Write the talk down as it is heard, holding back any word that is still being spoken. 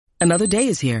Another day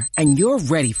is here, and you're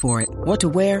ready for it. What to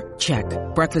wear? Check.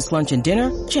 Breakfast, lunch, and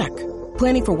dinner? Check.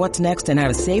 Planning for what's next and how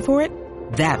to save for it?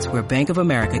 That's where Bank of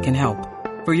America can help.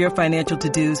 For your financial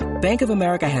to-dos, Bank of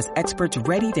America has experts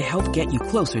ready to help get you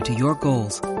closer to your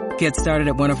goals. Get started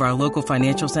at one of our local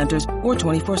financial centers or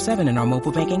 24/7 in our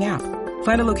mobile banking app.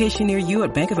 Find a location near you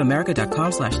at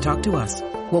bankofamerica.com/talktous.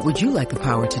 What would you like the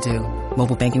power to do?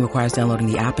 Mobile banking requires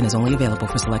downloading the app and is only available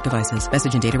for select devices.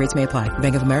 Message and data rates may apply.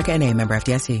 Bank of America NA, member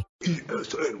FDIC.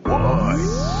 ESNY.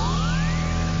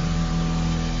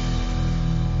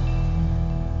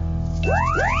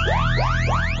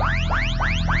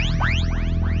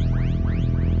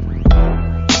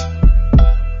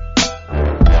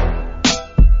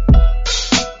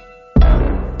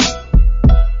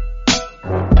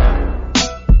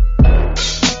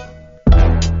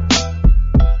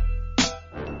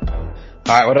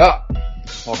 All right, what up?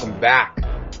 Welcome back.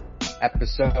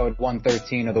 Episode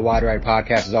 113 of the Wide Ride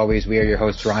Podcast. As always, we are your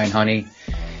hosts, Ryan Honey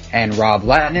and Rob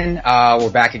Latinen. We're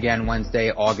back again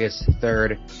Wednesday, August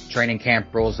 3rd. Training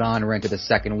camp rolls on. We're into the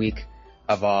second week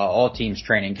of all teams'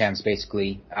 training camps,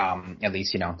 basically. At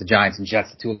least, the Giants and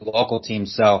Jets, the two local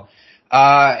teams. So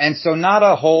not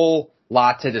a whole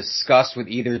lot to discuss with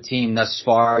either team thus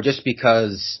far, just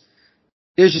because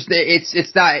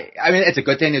it's not, I mean, it's a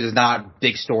good thing that there's not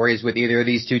big stories with either of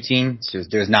these two teams.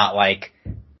 There's not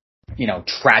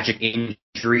tragic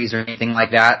injuries or anything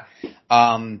like that.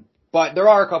 But there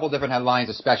are a couple different headlines,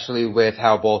 especially with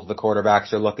how both of the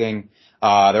quarterbacks are looking.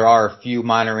 There are a few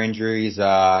minor injuries.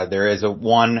 There is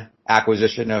one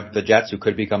acquisition of the Jets who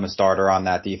could become a starter on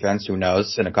that defense. Who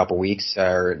knows, in a couple weeks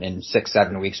or in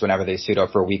 6-7 weeks, whenever they suit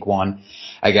up for week 1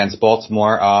 against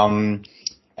Baltimore. Rob,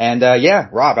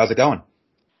 how's it going?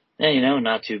 Yeah,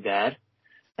 not too bad.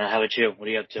 How about you? What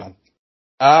are you up to?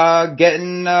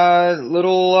 Getting a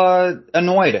little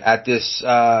annoyed at this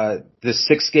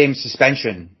 6-game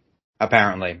suspension.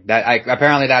 Apparently,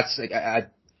 that's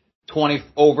 20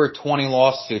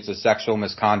 lawsuits of sexual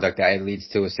misconduct that leads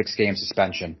to a 6-game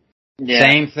suspension. Yeah.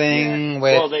 Same thing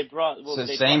with.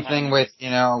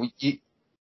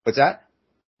 What's that?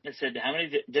 I said, how many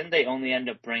didn't they only end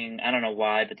up bringing? I don't know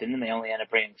why, but didn't they only end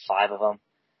up bringing 5 of them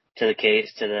to the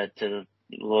case to the judge?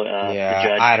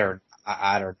 I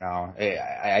don't know.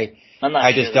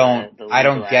 I just don't. I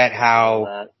don't get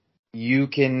how you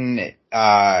can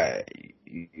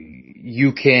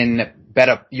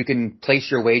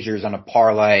place your wagers on a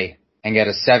parlay and get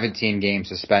a 17-game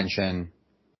suspension,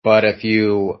 but if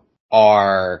you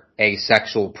are a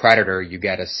sexual predator, you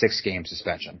get a 6-game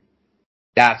suspension.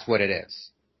 That's what it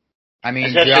is. I mean,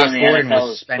 especially Josh when the Gordon NFL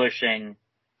was is pushing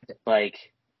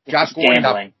Josh Gordon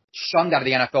got gambling. shunned out of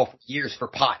the NFL for years for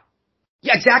pot.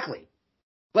 Yeah, exactly.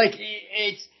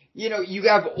 It's, you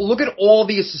have, look at all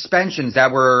these suspensions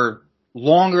that were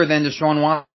longer than Deshaun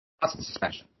Watson's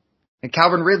suspension. And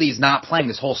Calvin Ridley is not playing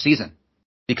this whole season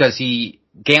because he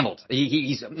gambled.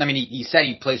 He said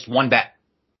he placed one bet,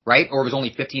 right? Or it was only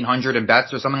 1,500 in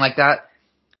bets or something like that.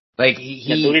 I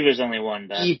believe there's only one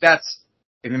bet. He bets.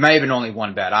 It may have been only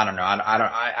one bet. I don't know.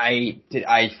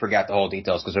 I forgot the whole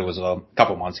details because it was a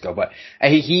couple months ago. But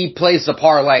he plays the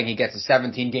parlay and he gets a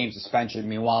 17-game suspension.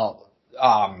 Meanwhile,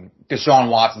 Deshaun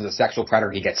Watson's a sexual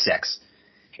predator. He gets 6.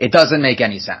 It doesn't make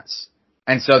any sense.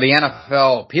 And so the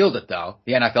NFL appealed it, though.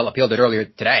 The NFL appealed it earlier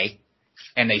today,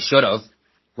 and they should have.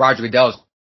 Roger Goodell's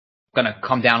going to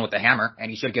come down with the hammer, and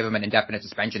he should give him an indefinite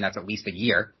suspension that's at least a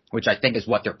year, which I think is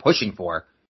what they're pushing for.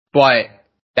 But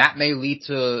that may lead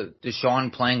to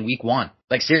Deshaun playing week 1.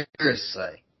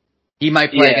 Seriously. He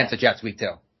might play against the Jets week 2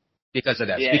 because of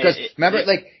this. Yeah,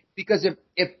 Because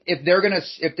if they're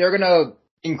gonna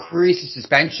increase the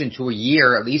suspension to a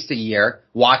year, at least a year,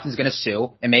 Watson's gonna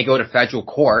sue and may go to federal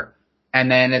court,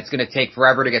 and then it's gonna take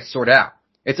forever to get sorted out.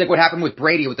 It's like what happened with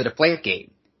Brady with the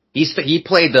Deflategate. He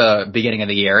played the beginning of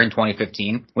the year in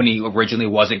 2015 when he originally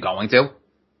wasn't going to.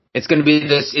 It's gonna be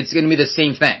the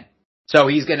same thing. So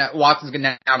Watson's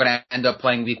now gonna end up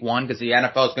playing week 1 because the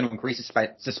NFL is going to increase his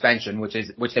suspension, which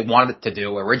they wanted to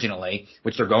do originally,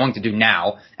 which they're going to do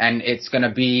now, and there's going to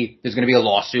be a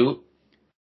lawsuit.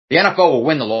 The NFL will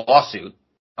win the lawsuit.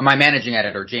 My managing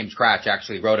editor, James Cratch,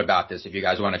 actually wrote about this. If you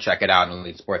guys want to check it out on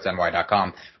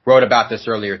EliteSportsNY.com, wrote about this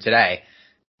earlier today.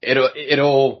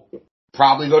 It'll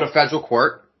probably go to federal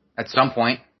court at some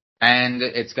point, and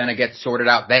it's going to get sorted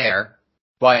out there.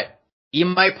 But he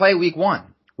might play week 1.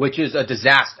 Which is a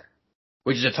disaster.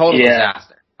 Which is a total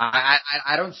disaster.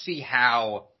 I don't see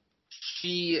how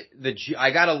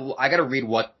I gotta read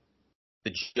what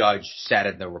the judge said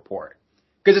in the report.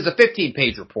 Because it's a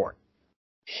 15-page report.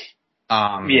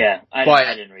 I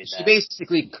didn't read that. She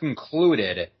basically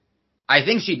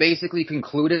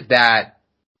concluded that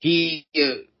he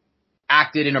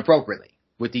acted inappropriately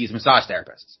with these massage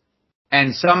therapists.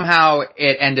 And somehow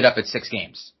it ended up at 6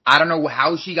 games. I don't know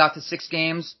how she got to 6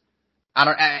 games.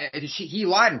 He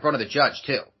lied in front of the judge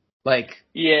too.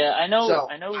 Yeah, I know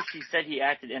she said he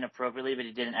acted inappropriately, but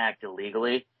he didn't act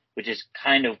illegally, which is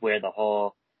kind of where the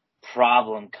whole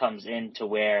problem comes into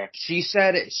where she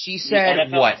said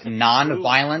what,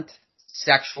 non-violent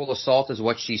sexual assault is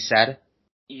what she said?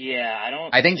 Yeah,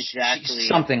 I think exactly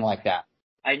something like that.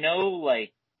 I know,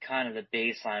 kind of the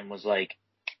baseline was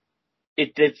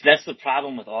that's the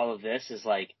problem with all of this is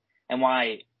and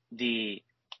why the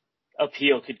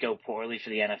appeal could go poorly for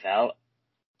the NFL.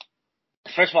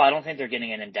 First of all, I don't think they're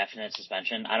getting an indefinite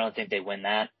suspension. I don't think they win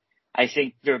that. I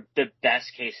think they're the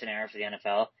best case scenario for the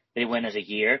NFL. They win as a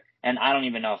year, and I don't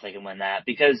even know if they can win that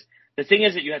because the thing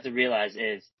is that you have to realize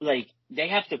is they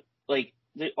have to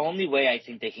the only way I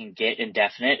think they can get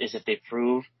indefinite is if they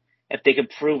could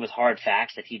prove with hard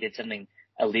facts that he did something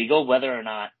illegal, whether or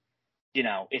not,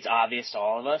 it's obvious to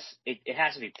all of us. It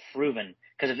has to be proven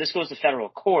because if this goes to federal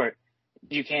court,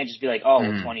 you can't just be like,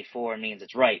 oh, 24 means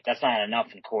it's right. That's not enough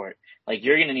in court.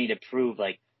 You're going to need to prove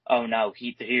oh no,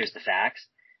 here's the facts.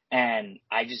 And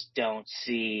I just don't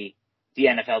see the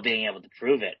NFL being able to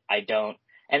prove it. I don't.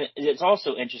 And it's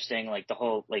also interesting, the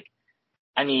whole, the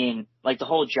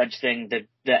whole judge thing, the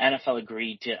NFL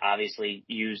agreed to obviously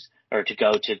use or to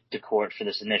go to court for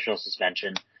this initial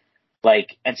suspension.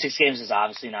 And 6 games is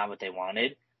obviously not what they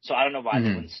wanted. So I don't know why they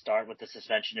wouldn't start with the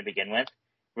suspension to begin with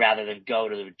rather than go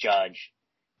to the judge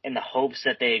in the hopes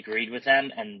that they agreed with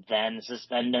them and then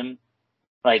suspend him.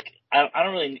 I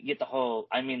don't really get the whole,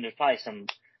 there's probably some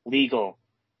legal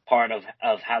part of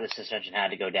how the suspension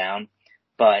had to go down,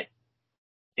 but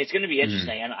it's going to be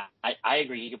interesting. And I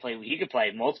agree. He could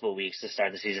play multiple weeks to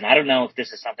start the season. I don't know if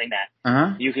this is something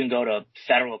that you can go to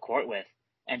federal court with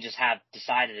and just have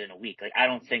decided in a week. I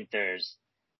don't think there's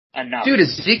enough. Dude,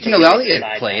 Ezekiel Elliott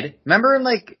played. Remember in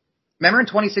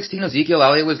 2016, Ezekiel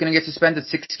Elliott was going to get suspended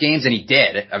 6 games, and he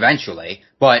did eventually.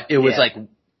 But it was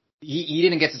he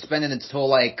didn't get suspended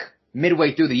until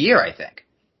midway through the year, I think.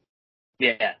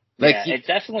 Yeah, it's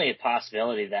definitely a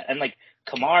possibility that, and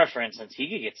Kamara, for instance, he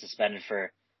could get suspended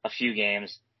for a few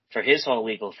games for his whole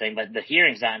legal thing, but the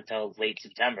hearing's not until late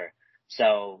September,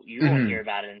 so you won't hear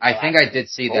about it. I think I did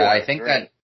see that. I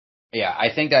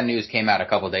think that news came out a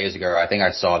couple of days ago. I think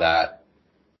I saw that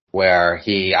where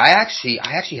I actually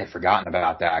had forgotten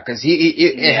about that because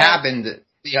it happened.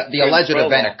 The alleged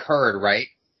event occurred, right?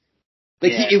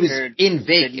 It was in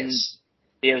Vegas.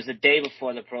 It was the day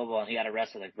before the Pro Bowl, and he got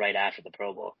arrested right after the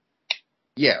Pro Bowl.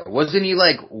 Yeah, wasn't he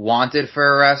wanted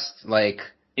for arrest?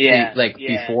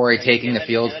 Before taking the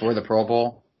field for the Pro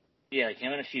Bowl. Yeah,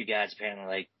 him and a few guys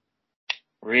apparently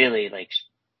really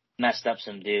messed up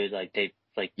some dude. They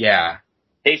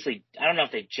basically, I don't know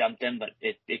if they jumped him, but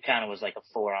it kind of was like a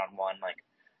 4-on-1.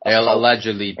 They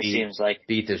allegedly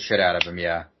beat the shit out of him.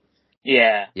 Yeah.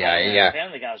 Yeah. Yeah.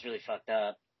 Apparently, the guy was really fucked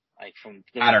up. From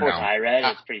the reports I read,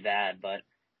 it's pretty bad. But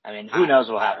who knows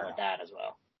what will happen with that as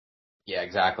well. Yeah,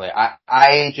 exactly.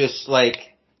 I just and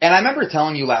I remember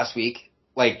telling you last week,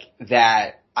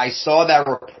 that I saw that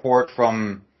report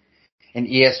from an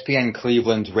ESPN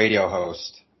Cleveland radio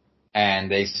host, and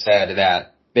they said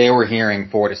that they were hearing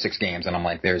 4 to 6 games, and I'm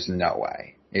like, there's no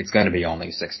way. It's going to be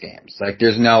only 6 games.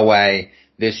 There's no way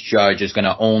this judge is going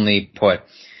to only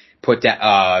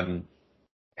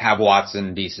have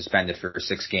Watson be suspended for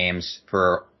 6 games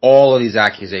for all of these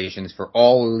accusations, for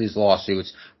all of these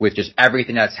lawsuits, with just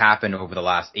everything that's happened over the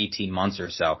last 18 months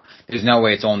or so. There's no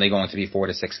way it's only going to be 4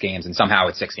 to 6 games, and somehow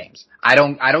it's 6 games. I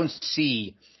don't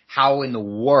see how in the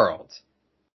world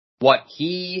what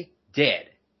he did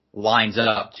lines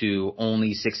up to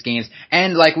only 6 games.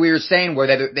 And like we were saying,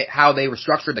 how they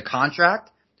structured the contract,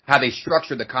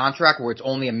 where it's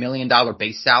only $1 million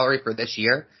base salary for this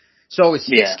year. So it's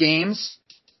 6 games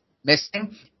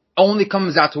missing, only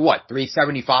comes out to what,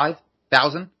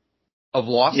 $375,000 of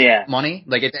lost money?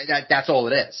 That's all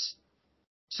it is.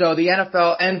 So the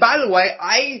NFL, and by the way,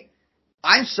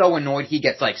 I'm so annoyed he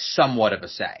gets somewhat of a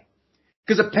say.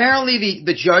 Because apparently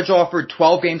the judge offered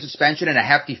 12-game suspension and a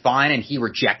hefty fine, and he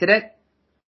rejected it.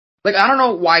 I don't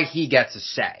know why he gets a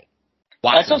say.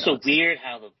 That's also weird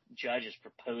how the judge is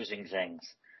proposing things.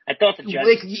 I thought the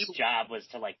judge's job was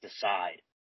to decide.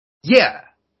 Yeah.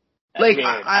 There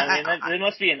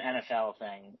must be an NFL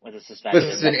thing with a suspension.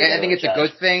 Listen, I think it's a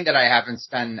good thing that I haven't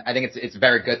spent. I think it's a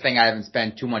very good thing I haven't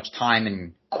spent too much time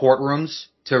in courtrooms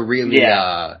to really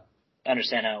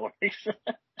understand how it works.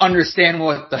 Understand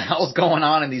what the hell's going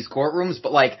on in these courtrooms.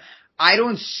 But I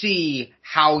don't see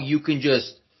how you can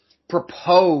just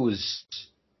propose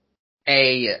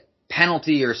a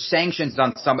penalty or sanctions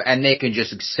on some, and they can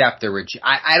just accept the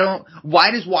I don't.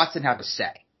 Why does Watson have a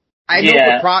say? I know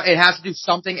it has to do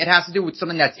something. It has to do with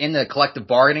something that's in the collective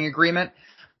bargaining agreement.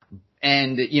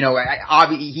 And,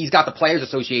 obviously he's got the Players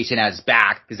Association at his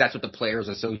back because that's what the Players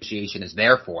Association is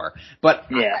there for. But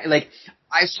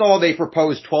I saw they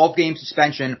proposed 12-game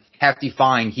suspension, hefty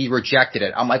fine. He rejected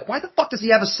it. I'm like, why the fuck does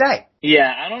he have a say?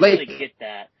 Yeah, I don't really get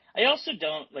that. I also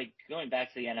don't, going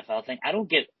back to the NFL thing, I don't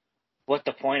get what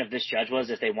the point of this judge was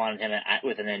if they wanted him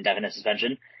with an indefinite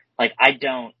suspension. I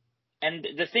don't. And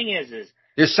the thing is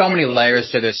there's so many layers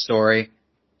to this story.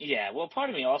 Yeah, well, part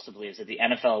of me also believes that the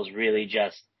NFL is really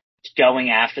just going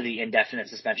after the indefinite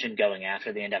suspension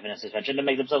to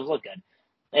make themselves look good.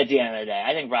 At the end of the day,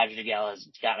 I think Roger Goodell has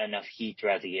gotten enough heat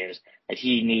throughout the years that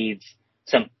he needs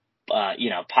some,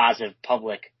 positive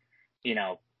public,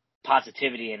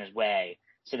 positivity in his way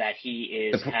so that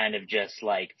he is kind of just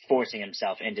forcing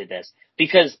himself into this.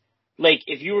 Because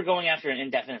if you were going after an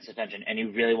indefinite suspension and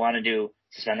you really wanted to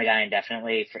suspend the guy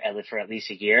indefinitely for at least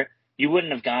a year, you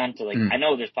wouldn't have gone to I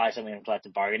know there's probably something in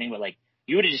collective bargaining, but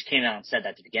you would have just came out and said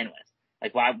that to begin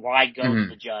with. Why go to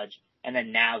the judge and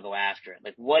then now go after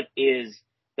it? What is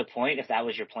the point if that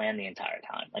was your plan the entire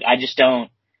time? I just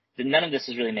don't. None of this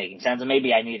is really making sense, and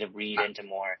maybe I need to read into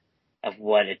more of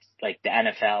what it's the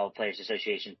NFL Players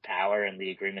Association's power and the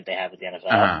agreement they have with the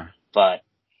NFL. But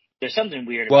there's something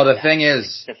weird about the thing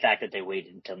is the fact that they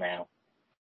waited until now.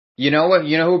 You know what?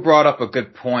 You know who brought up a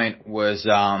good point was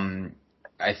I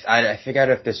forget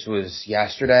if this was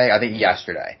yesterday. I think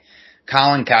yesterday.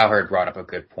 Colin Cowherd brought up a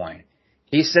good point.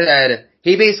 He said,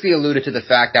 he basically alluded to the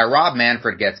fact that Rob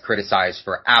Manfred gets criticized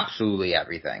for absolutely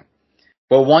everything.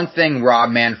 But one thing Rob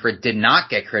Manfred did not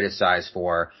get criticized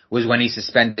for was when he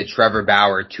suspended Trevor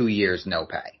Bauer 2 years no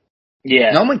pay.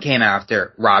 Yeah. No one came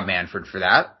after Rob Manfred for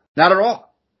that. Not at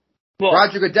all. Well,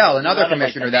 Roger Goodell, another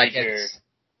commissioner that gets...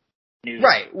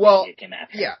 Right, well,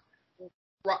 yeah.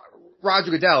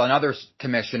 Roger Goodell, another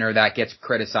commissioner that gets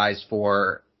criticized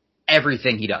for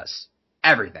everything he does.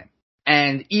 Everything.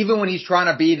 And even when he's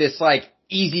trying to be this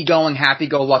easygoing,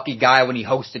 happy-go-lucky guy when he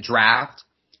hosts a draft,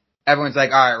 everyone's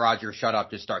like, all right, Roger, shut up,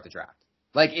 just start the draft.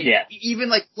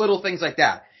 Even little things like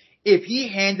that. If he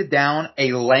handed down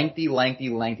a lengthy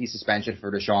suspension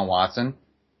for Deshaun Watson,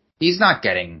 he's not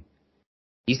going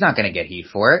to get heat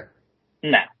for it.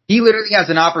 No. He literally has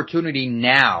an opportunity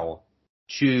now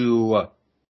to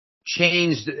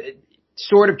change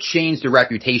the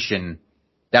reputation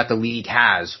that the league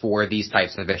has for these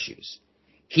types of issues.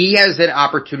 He has an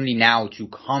opportunity now to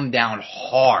come down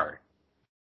hard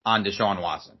on Deshaun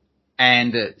Watson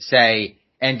and say,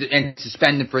 and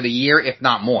suspend him for the year, if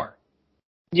not more.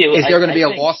 Yeah, is there going to be a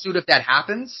lawsuit if that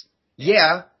happens?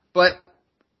 Yeah, but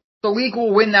the league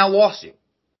will win that lawsuit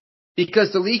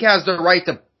because the league has the right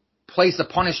to place a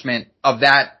punishment of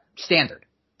that standard.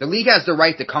 The league has the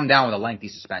right to come down with a lengthy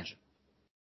suspension.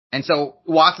 And so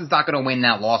Watson's not going to win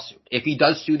that lawsuit. If he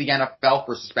does sue the NFL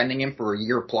for suspending him for a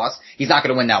year plus, he's not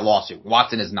going to win that lawsuit.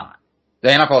 Watson is not. The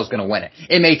NFL is going to win it.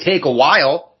 It may take a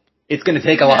while. It's going to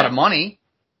take a lot of money,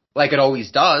 like it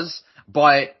always does.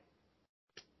 But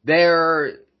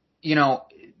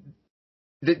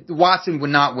Watson would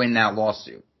not win that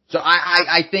lawsuit. So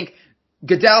I think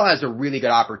Goodell has a really good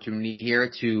opportunity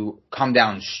here to come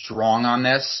down strong on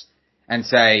this and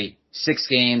say 6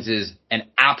 games is an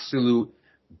absolute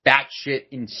batshit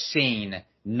insane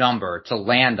number to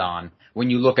land on when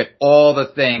you look at all the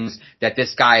things that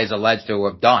this guy is alleged to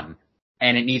have done.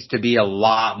 And it needs to be a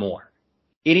lot more.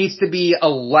 It needs to be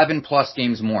 11 plus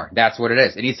games more. That's what it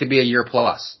is. It needs to be a year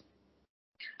plus.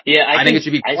 Yeah, I think it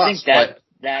should be plus. I think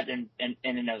that in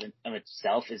and of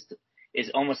itself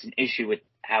is almost an issue with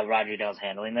how Roger Goodell's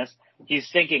handling this. He's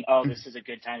thinking, this is a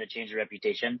good time to change the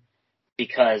reputation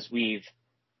because we've,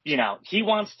 he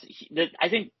wants to, I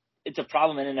think it's a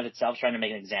problem in and of itself trying to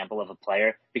make an example of a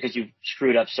player because you've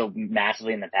screwed up so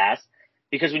massively in the past.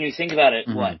 Because when you think about it,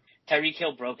 Tyreek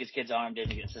Hill broke his kid's arm,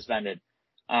 didn't get suspended.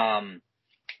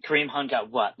 Kareem Hunt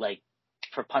got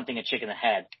for punting a chick in the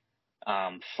head,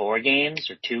 4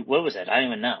 games or 2, what was it? I don't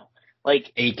even know.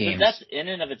 8 games. That's in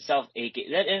and of itself, 8 games.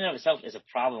 That in and of itself is a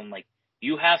problem.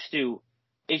 You have to,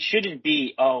 it shouldn't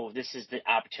be, this is the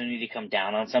opportunity to come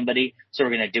down on somebody, so we're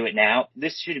going to do it now.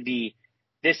 This should be,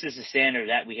 this is the standard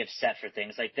that we have set for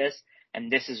things like this,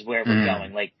 and this is where we're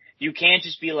going. You can't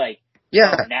just be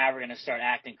now we're going to start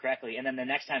acting correctly, and then the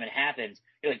next time it happens,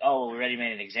 you're like, we already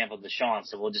made an example of Deshaun,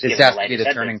 so we'll just give him a lighter sentence. This has to be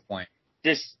the turning point.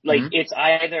 It's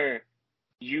either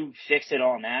you fix it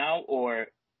all now, or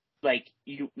I'm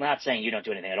not saying you don't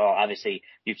do anything at all. Obviously,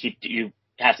 you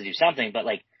have to do something, but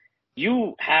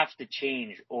you have to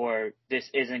change or this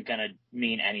isn't going to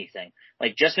mean anything.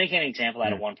 Like, just making an example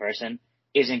out of one person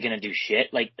isn't going to do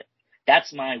shit. Like,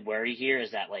 that's my worry here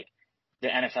is that, like, the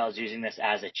NFL is using this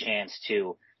as a chance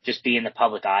to just be in the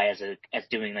public eye as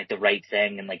doing, like, the right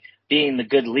thing and, like, being the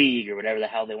good league or whatever the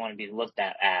hell they want to be looked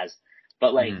at as.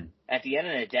 But, like, at the end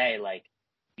of the day, like,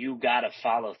 you got to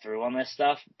follow through on this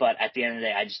stuff. But at the end of the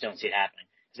day, I just don't see it happening.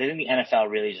 Because I think the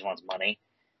NFL really just wants money.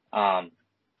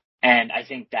 And I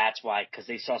think that's why, because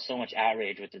they saw so much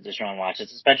outrage with the Deshaun Watson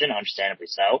suspension, understandably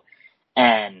so.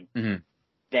 And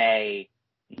they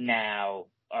now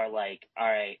are like, all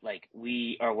right, like,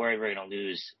 we are worried we're going to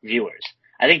lose viewers.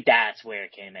 I think that's where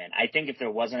it came in. I think if there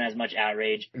wasn't as much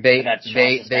outrage about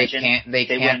Deshaun's suspension, they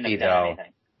can't be, though.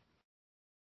 Anything.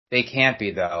 They can't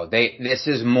be, though. This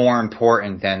is more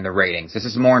important than the ratings. This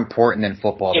is more important than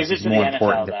football. This is more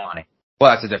important than money.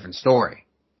 Well, that's a different story.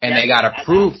 And they got to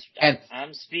prove.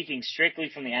 I'm speaking strictly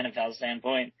from the NFL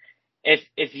standpoint.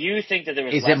 If you think that there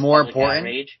was is less it more public important?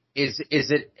 Outrage, is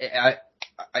it?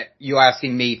 You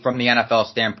asking me from the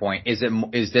NFL standpoint?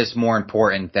 Is this more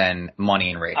important than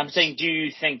money and ratings? I'm saying, do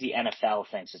you think the NFL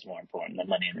thinks it's more important than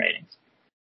money and ratings?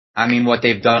 I mean, what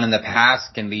they've done in the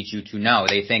past can lead you to know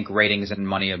they think ratings and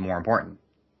money are more important.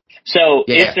 So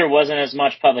if there wasn't as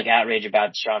much public outrage about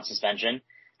Deshaun's suspension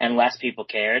and less people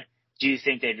cared, do you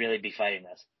think they'd really be fighting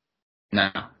this? No.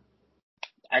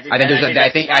 I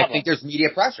think there's media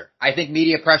pressure. I think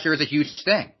media pressure is a huge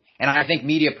thing. And I think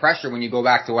media pressure, when you go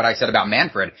back to what I said about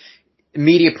Manfred,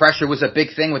 media pressure was a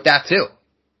big thing with that too.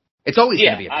 It's always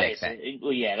going to be a big thing.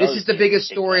 Well, this is the biggest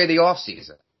story of the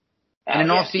offseason. And an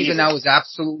offseason that was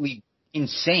absolutely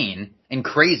insane and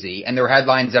crazy, and there were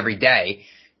headlines every day.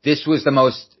 This was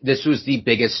the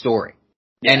biggest story.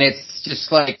 Yeah. And it's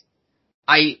just like,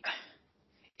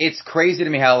 it's crazy to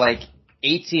me how, like,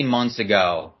 18 months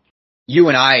ago, you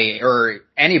and I, or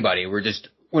anybody, were just,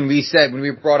 when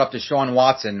we brought up Deshaun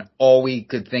Watson, all we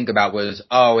could think about was,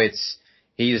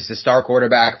 he's the star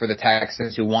quarterback for the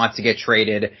Texans who wants to get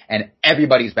traded, and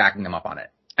everybody's backing him up on it.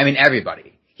 I mean,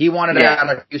 everybody. He wanted to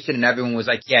out of Houston, and everyone was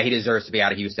like, yeah, he deserves to be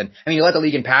out of Houston. I mean, he led the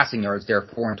league in passing yards there,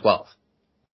 4-12.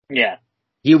 Yeah.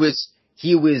 He was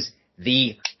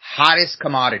the hottest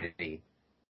commodity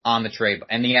on the trade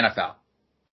in the NFL.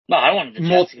 No, I wanted the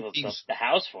Jets to go to the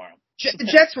house for him.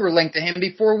 The Jets were linked to him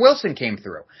before Wilson came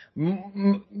through.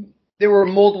 There were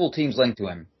multiple teams linked to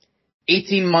him.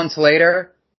 18 months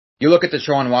later, you look at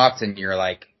Deshaun Watson, you're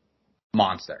like,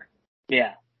 monster.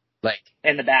 Yeah. Like,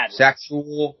 in the bad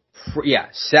way.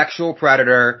 Sexual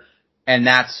predator, and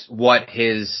that's what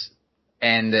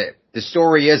and the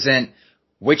story isn't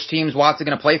which team's Watson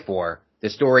going to play for. The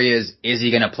story is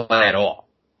he going to play at all?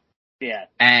 Yeah.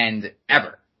 And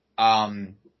ever.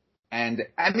 And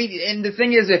I mean, and the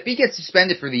thing is, if he gets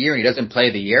suspended for the year and he doesn't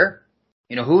play the year,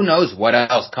 who knows what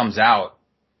else comes out,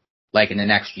 like, in the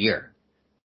next year.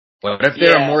 What if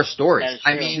there are more stories?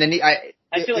 I mean, I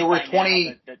feel there like were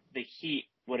 20. Now, the Heat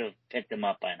would have picked them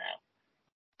up by now.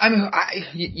 I mean,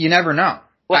 you never know.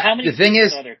 Well, how many the thing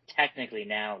is, are there technically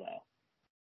now, though?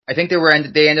 I think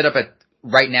they ended up at,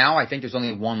 right now, I think there's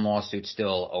only one lawsuit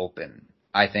still open.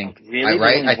 I think. Really?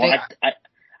 Right?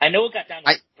 I know it got down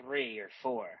to 3 or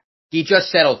 4. He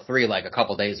just settled 3 like a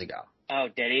couple days ago. Oh,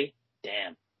 did he?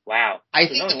 Damn. Wow. I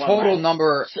think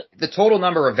the total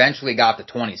number eventually got to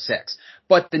 26.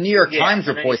 But the New York Times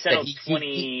reports that he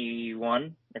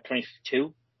 21 or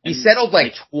 22. He settled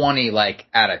like 20 like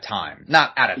at a time.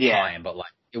 Not at a time, but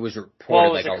like it was reported.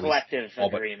 Well, it was a collective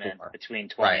agreement between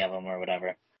 20 of them or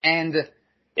whatever. And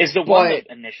is the one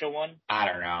the initial one? I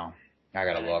don't know. I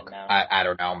gotta look. I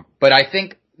don't know. But I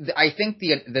think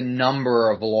the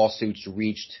number of lawsuits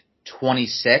reached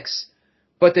 26.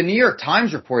 But the New York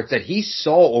Times reports that he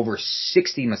saw over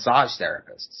 60 massage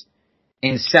therapists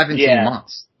in 17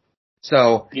 months.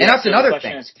 So, and that's another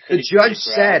thing. The judge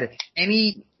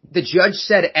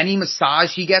said any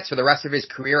massage he gets for the rest of his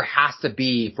career has to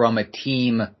be from a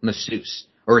team masseuse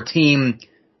or a team,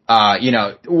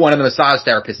 one of the massage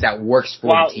therapists that works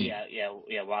for the team.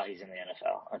 Yeah, while he's in the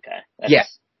NFL. Okay.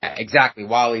 Exactly,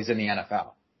 while he's in the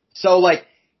NFL. So, like,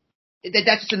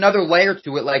 that's just another layer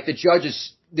to it. Like, the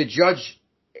judge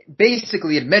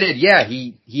basically admitted,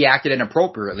 he acted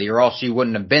inappropriately, or else she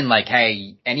wouldn't have been like,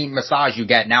 hey, any massage you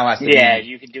get now has to be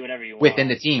you can do whatever you want within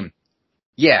the team.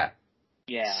 Yeah.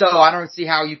 So I don't see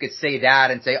how you could say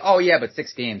that and say, oh yeah, but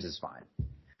 6 games is fine.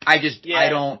 I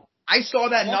saw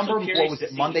that number, what was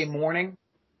it, Monday morning?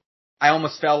 I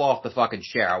almost fell off the fucking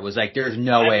chair. I was like, there's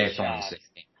no way it's only 6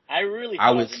 games. I really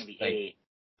thought it was going to be 8.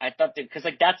 I thought because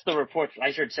that's the report.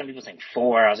 I heard some people saying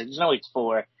 4. I was like, there's no way it's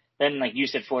 4. Then, like, you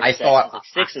said 4 to 6. I was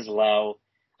like, 6 is low.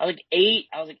 I was like 8.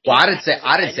 I was like 8. Well, I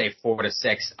didn't say 4 to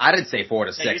 6. I didn't say 4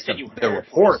 to 6. The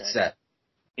report said.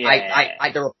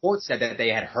 Yeah. The report said that they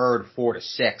had heard 4 to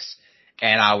 6,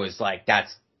 and I was like,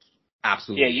 that's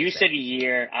absolutely. Yeah, you insane. said a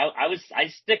year. I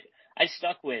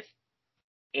stuck with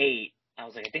 8. I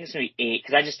was like, I think it's gonna be 8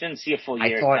 because I just didn't see a full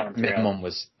year. I thought minimum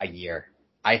was a year.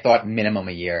 I thought minimum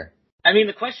a year. I mean,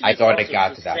 the question. I is thought also, it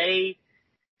got to that. Say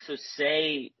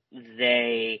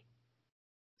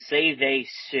they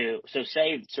sue. So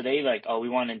they like, oh, we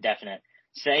want indefinite.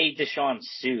 Say Deshaun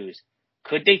sues.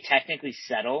 Could they technically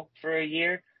settle for a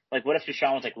year? Like, what if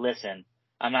Deshaun was like, listen,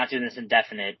 I'm not doing this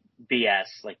indefinite BS,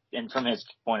 like, and from his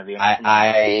point of view,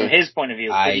 from his point of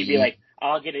view, could he be like,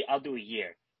 I'll do a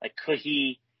year? Like, could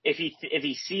he, if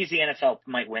he sees the NFL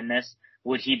might win this,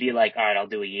 would he be like, all right, I'll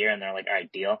do a year? And they're like, all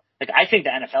right, deal. Like, I think the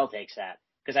NFL takes that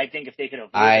because I think if they could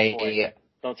avoid the point,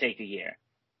 they'll take a year.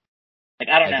 Like,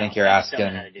 I don't know. I think you're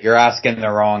asking the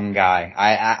wrong guy.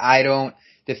 I don't,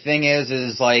 the thing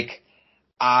is like,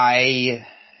 I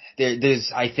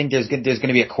think there's going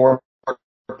to be a court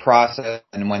process,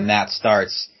 and when that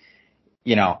starts,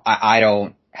 I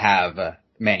don't have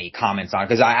many comments on it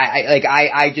because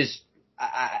I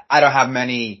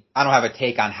don't have a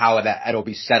take on how it'll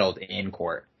be settled in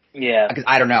court. Yeah. Because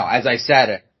I don't know. As I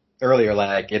said earlier,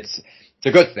 like it's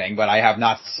a good thing, but I have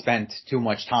not spent too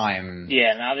much time.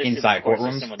 Yeah, and obviously inside the court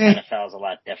courtrooms. system with the NFL is a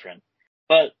lot different.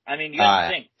 But I mean, you have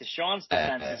to think Deshaun's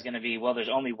defense is going to be, well, there's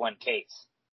only one case.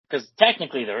 Because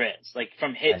technically there is. Like,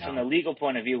 from the legal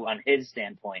point of view, on his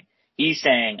standpoint, he's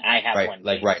saying, I have one case.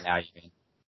 Like, right now, you mean?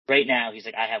 Right now, he's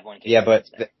like, I have one case. Yeah, but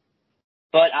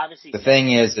obviously... The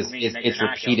thing is it's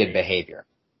repeated behavior.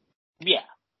 Yeah.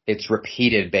 It's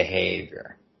repeated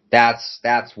behavior. That's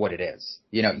what it is.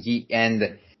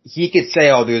 He could say,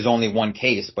 oh, there's only one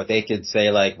case, but they could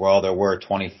say, like, well, there were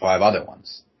 25 other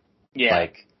ones. Yeah.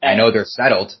 Like, I know they're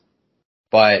settled.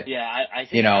 But yeah, I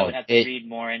think I would have to read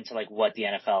more into like what the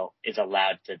NFL is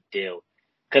allowed to do,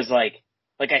 because like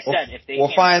I said, if they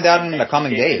we'll find out in the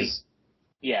coming days.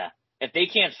 Yeah, if they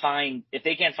can't find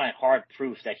hard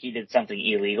proof that he did something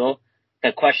illegal,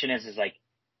 the question is like,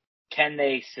 can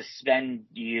they suspend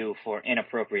you for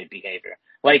inappropriate behavior?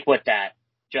 Like what that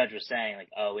judge was saying,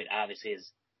 like, oh, it obviously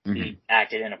is he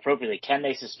acted inappropriately. Can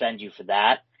they suspend you for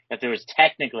that if there was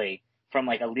technically, from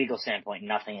like a legal standpoint,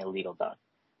 nothing illegal done?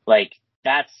 Like.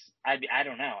 I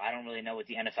don't know. I don't really know what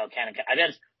the NFL can.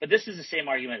 But this is the same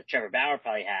argument that Trevor Bauer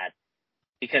probably had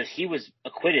because he was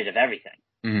acquitted of everything.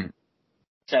 Mm-hmm.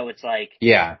 So it's like,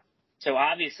 yeah. So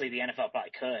obviously the NFL probably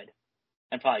could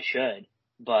and probably should,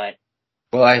 but.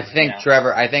 Well, I think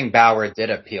Bauer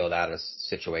did appeal that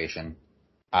situation.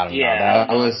 I don't know. That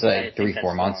was like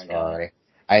 3-4 months ago already.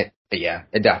 Yeah,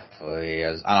 it definitely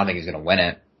is. I don't think he's going to win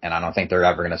it, and I don't think we're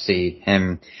ever to see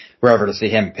him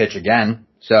pitch again.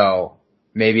 So.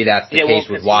 Maybe that's the case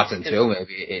with Watson too.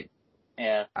 Maybe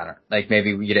I don't like. Maybe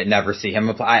you'd never see him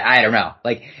apply. I don't know.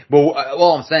 Like, but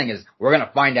all I'm saying is we're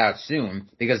gonna find out soon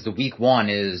because the week 1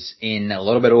 is in a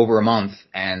little bit over a month,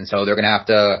 and so they're gonna have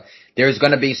to. There's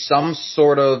gonna be some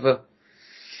sort of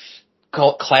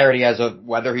clarity as of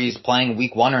whether he's playing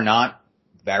week 1 or not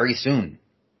very soon,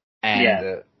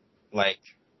 and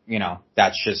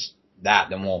that's just that.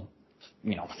 Then we'll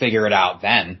figure it out.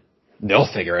 Then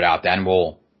they'll figure it out. Then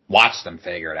we'll. Watch them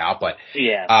figure it out, but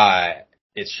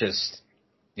it's just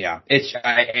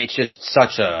it's just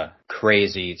such a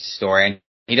crazy story, and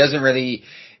he doesn't really.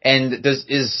 And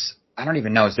I don't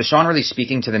even know, is Deshaun really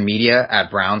speaking to the media at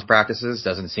Browns practices?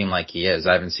 Doesn't seem like he is.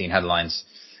 I haven't seen headlines.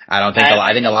 I think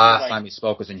the last time he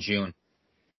spoke was in June.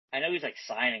 I know he's like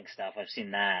signing stuff. I've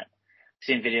seen that. I've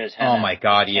seen videos. Oh my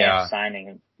God, yeah,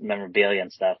 signing memorabilia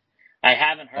and stuff. I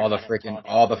haven't heard. All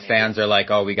the fans are like,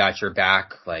 oh, we got your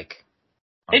back, like.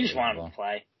 They just want him to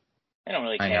play. They don't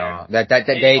really care. I know they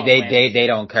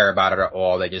don't care about it at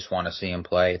all. They just want to see him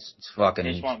play. It's fucking.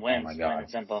 They just want wins. Oh my God.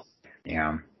 It's simple.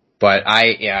 Yeah, but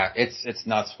it's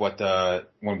nuts when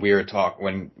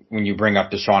you bring up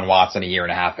Deshaun Watson a year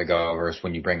and a half ago versus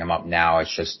when you bring him up now.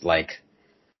 It's just like.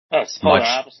 Oh, it's polar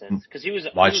opposites. Because he was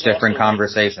different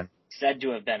conversation. Said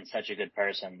to have been such a good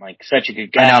person, like such a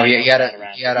good guy. I know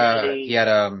he had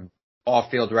a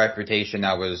off-field reputation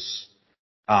that was.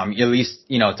 At least,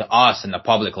 to us in the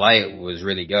public light was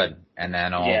really good. And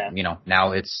then,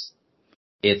 now it's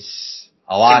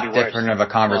a lot different of a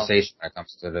conversation when it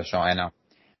comes to the show. I know.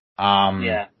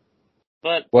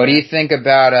 But what do you think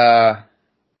about,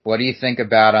 what were you going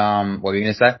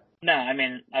to say? No, I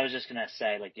mean, I was just going to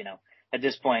say, at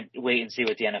this point, wait and see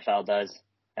what the NFL does.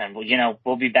 And,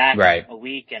 we'll be back a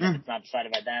week. And if it's not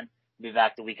decided by then, we'll be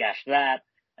back the week after that.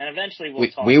 And eventually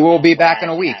we'll talk. We will be back in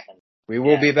a week. We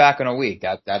will be back in a week.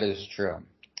 That is true.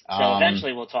 So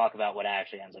eventually we'll talk about what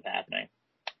actually ends up happening,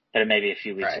 but it may be a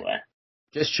few weeks away.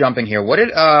 Just jumping here, what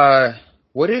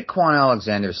did Quan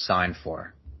Alexander sign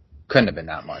for? Couldn't have been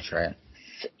that much, right?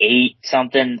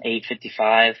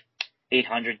 855,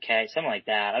 800K, something like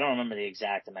that. I don't remember the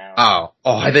exact amount.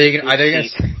 Are they gonna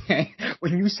say,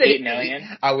 when you say 8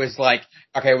 million? I was like,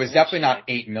 okay, it was definitely not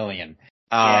 8 million.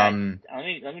 Let me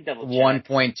double check.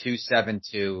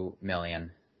 1.272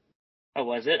 million. Oh,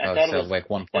 was it? I thought it was like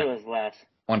 1. It was less.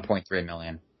 1.3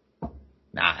 million.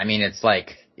 Nah, I mean,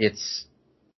 it's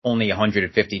only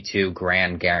 152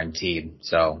 grand guaranteed.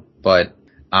 So, but,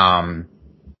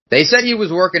 they said he was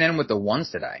working in with the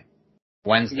ones today.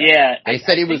 Wednesday. Yeah. They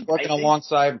said he was working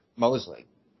alongside Mosley.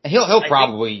 And he'll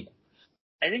probably.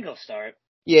 I think he'll start.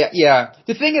 Yeah.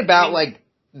 The thing about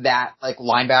that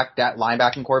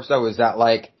linebacking corps though is that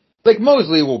like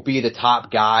Mosley will be the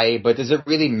top guy, but does it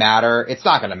really matter? It's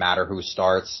not gonna matter who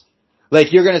starts.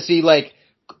 Like you're gonna see like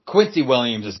Quincy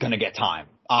Williams is gonna get time,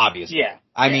 obviously. Yeah.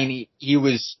 I mean he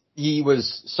was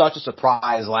such a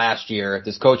surprise last year.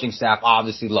 This coaching staff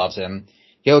obviously loves him.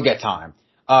 He'll get time.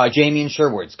 Jamie and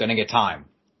Sherwood's gonna get time.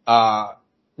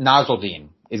 Nasruddin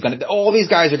is all these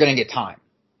guys are gonna get time.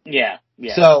 Yeah.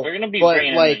 So we're gonna be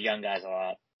bringing in the young guys a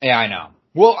lot. Yeah, I know.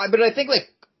 Well, but I think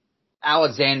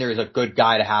Alexander is a good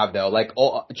guy to have though. Like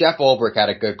Jeff Ulbrich had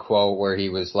a good quote where he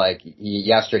was like,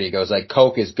 yesterday he goes like,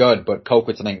 Coke is good, but Coke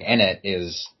with something in it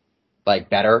is like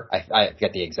better. I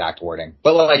forget the exact wording,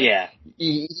 but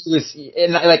he was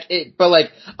but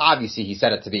like obviously he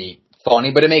said it to be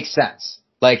funny, but it makes sense.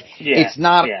 Like it's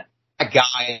not a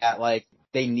guy that like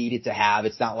they needed to have.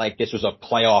 It's not like this was a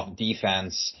playoff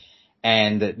defense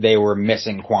and they were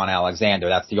missing Quan Alexander.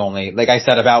 That's the only, like I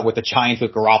said about with the Giants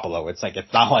with Garoppolo. It's like,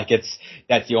 it's not like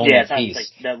that's the only piece. Like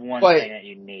the one thing that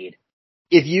you need.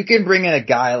 If you can bring in a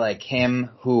guy like him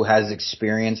who has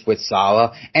experience with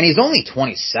Saleh, and he's only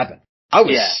 27. I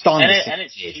was stunned. And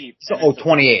it's cheap.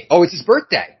 28. Oh, it's his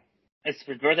birthday. It's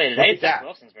his birthday today. It's Zach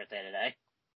Wilson's birthday today.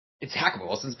 It's Zach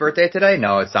Wilson's birthday today?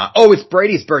 No, it's not. Oh, it's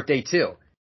Brady's birthday too.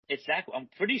 It's Zach. I'm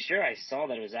pretty sure I saw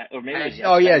that it was Zach, or maybe it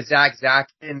was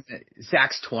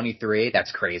Zach's 23.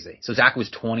 That's crazy. So Zach was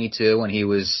 22 when he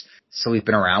was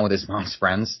sleeping around with his mom's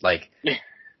friends. Like,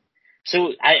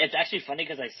 so it's actually funny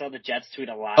because I saw the Jets tweet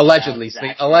a lot. Allegedly,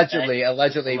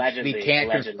 we can't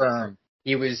confirm.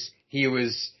 He was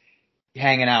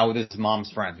hanging out with his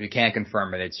mom's friends. We can't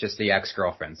confirm it. It's just the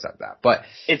ex-girlfriend said that. But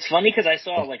it's funny because I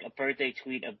saw like a birthday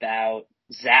tweet about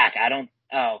Zach.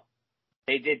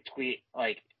 They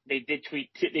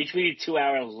tweeted 2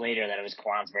 hours later that it was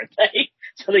Quan's birthday.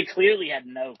 So they clearly had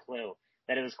no clue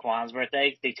that it was Quan's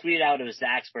birthday. They tweeted out it was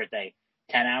Zach's birthday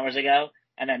 10 hours ago.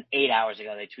 And then 8 hours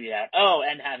ago they tweeted out,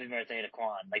 and happy birthday to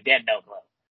Quan. Like they had no clue.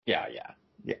 Yeah.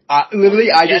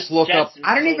 Literally, I just looked up.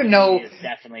 I don't even know. Is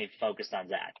definitely focused on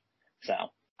Zach. So,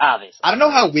 obviously. I don't know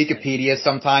how Wikipedia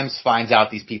sometimes finds out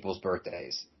these people's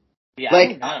birthdays. Yeah,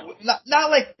 like, not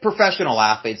like professional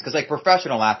athletes, because like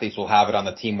professional athletes will have it on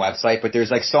the team website, but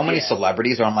there's like so many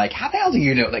celebrities where I'm like, how the hell do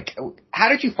you know? Like, how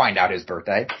did you find out his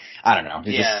birthday? I don't know.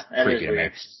 It's just creepy to me.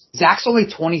 Zach's only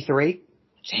 23.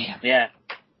 Damn. Yeah.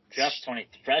 Just 20,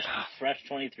 fresh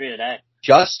 23 today.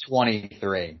 Just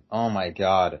 23. Oh my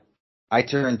god. I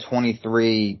turned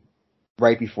 23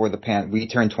 right before we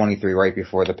turned 23 right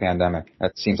before the pandemic.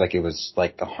 That seems like it was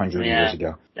like 100 years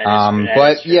ago.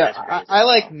 I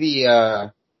like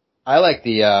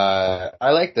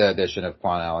the addition of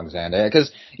Quan Alexander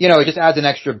because, it just adds an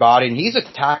extra body and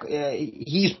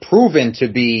he's proven to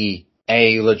be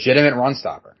a legitimate run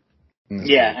stopper.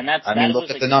 Yeah, and that was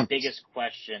like the biggest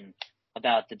question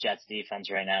about the Jets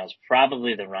defense right now is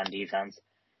probably the run defense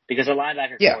because the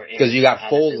linebacker core is because you got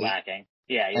Foley lacking.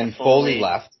 Yeah, and Foley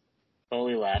left.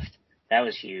 Foley left. That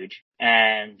was huge.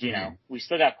 And, we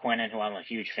still got Quinnen, who I'm a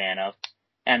huge fan of.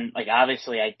 And, like,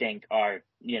 obviously I think our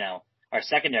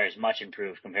secondary is much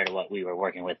improved compared to what we were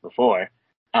working with before.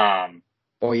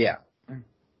 Oh, yeah.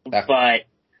 But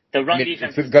the run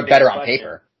defense is better on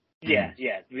paper. Yeah,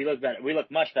 we look better. We look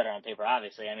much better on paper,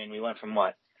 obviously. I mean, we went from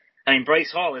what? I mean,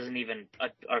 Bryce Hall isn't even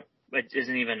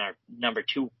our number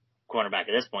 2 cornerback at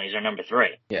this point. He's our number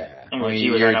 3. Yeah.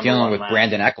 You're dealing with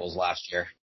Brandon Echols last year.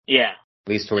 Yeah.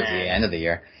 At least towards the end of the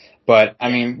year. But, I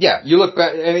mean, you look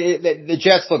better. I mean, the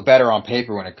Jets look better on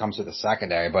paper when it comes to the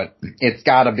secondary, but it's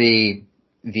gotta be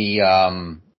they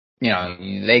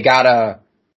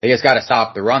just gotta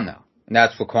stop the run though. And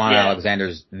that's what Quan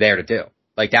Alexander's there to do.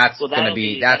 Like that's that'll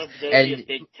be a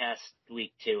big test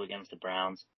week 2 against the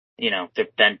Browns.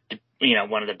 They've been,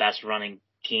 one of the best running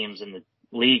teams in the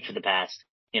league for the past,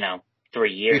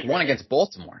 3 years. We've won against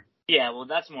Baltimore. Yeah, well,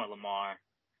 that's more Lamar.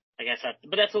 I guess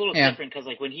but that's a little different because,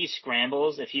 like, when he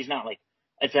scrambles, if he's not, like,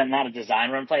 it's not a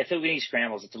design run play. I feel when he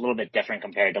scrambles, it's a little bit different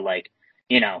compared to like,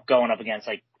 going up against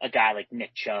like a guy like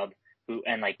Nick Chubb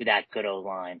and like that good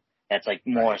O-line. That's like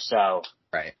more so.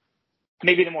 Right.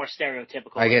 Maybe the more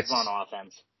stereotypical run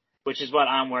offense, which is what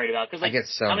I'm worried about. Because like,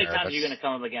 how many times are you going to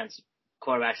come up against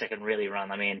quarterbacks that can really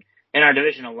run? I mean, in our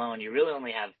division alone, you really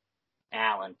only have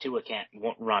Allen. Tua can't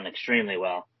run extremely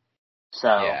well. So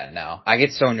yeah, no, I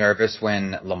get so nervous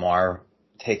when Lamar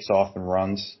takes off and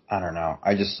runs. I don't know.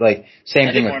 I just like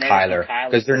same thing with Kyler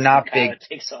because they're not big.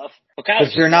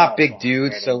 Because they're not big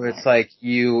dudes, so it's like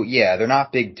they're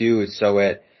not big dudes, so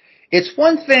it's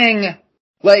one thing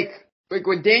like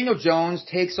when Daniel Jones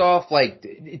takes off, like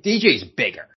DJ's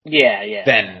bigger. Yeah.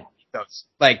 Than those.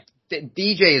 Like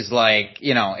DJ is like,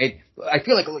 I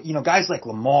feel like, guys like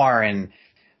Lamar and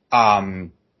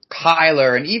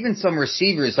Kyler and even some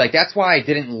receivers, like that's why I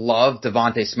didn't love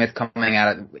Devontae Smith coming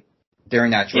out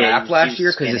during that draft last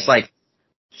year, because it's like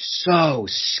so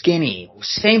skinny.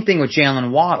 Same thing with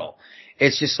Jalen Waddle.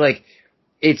 It's just like,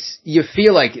 you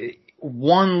feel like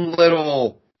one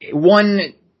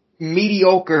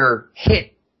mediocre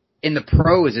hit in the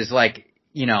pros is like,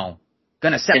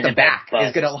 gonna set them back.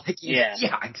 Is gonna like, yeah,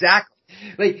 exactly.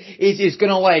 Like, it's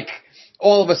gonna like,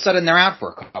 all of a sudden they're out for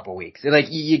a couple weeks. Like,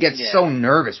 you get so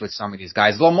nervous with some of these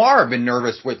guys. Lamar I've been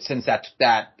nervous with since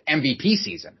that MVP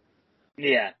season.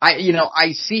 Yeah.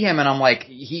 I see him and I'm like,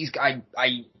 I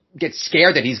get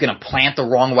scared that he's gonna plant the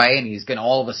wrong way and he's gonna,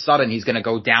 all of a sudden he's gonna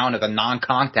go down with a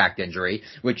non-contact injury,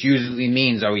 which usually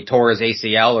means, he tore his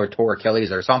ACL or tore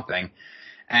Achilles or something.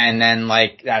 And then,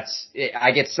 like,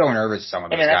 I get so nervous with some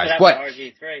of those guys. But,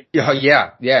 RG3.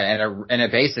 And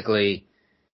it basically,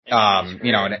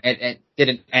 it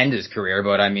didn't end his career,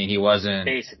 but I mean, he wasn't.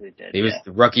 Basically did. He was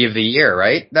the Rookie of the Year,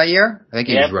 right? That year? I think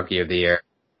he was Rookie of the Year.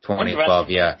 2012,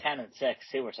 yeah. 10-6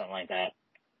 too, or something like that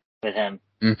with him.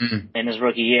 Mm-hmm. In his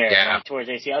rookie year. Yeah. He tore his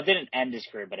ACL. It didn't end his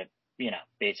career, but it,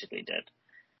 basically did.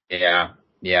 Yeah.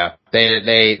 Yeah.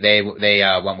 They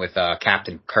went with,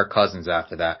 Captain Kirk Cousins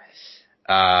after that.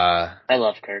 I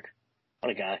love Kirk.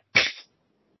 What a guy.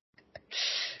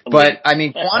 But I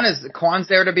mean, Quan's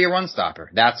there to be a run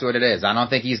stopper. That's what it is. I don't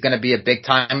think he's going to be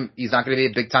he's not going to be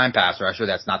a big time pass rusher.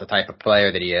 That's not the type of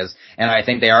player that he is. And I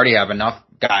think they already have enough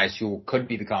guys who could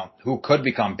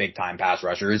become big time pass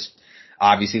rushers.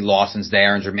 Obviously Lawson's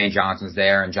there and Jermaine Johnson's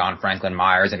there and John Franklin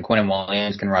Myers and Quinnen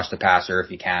Williams can rush the passer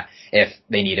if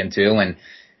they need him to. And,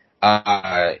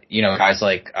 guys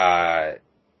like,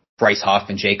 Bryce Huff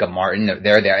and Jacob Martin,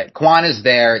 they're there. Quan is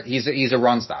there. He's a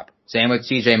run stopper. Same with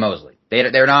CJ Mosley.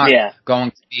 They're not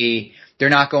going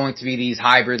to be these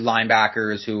hybrid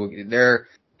linebackers who they're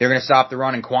going to stop the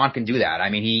run, and Quan can do that. I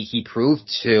mean, he proved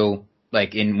to,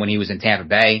 like, when he was in Tampa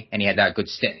Bay and he had that good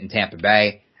stint in Tampa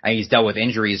Bay, and he's dealt with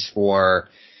injuries for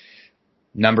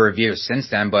a number of years since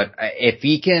then. But if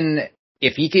he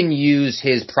can use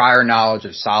his prior knowledge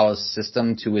of Saleh's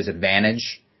system to his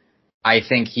advantage, I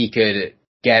think he could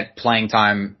get playing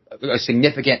time, a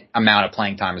significant amount of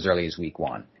playing time as early as week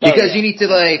 1. Because you need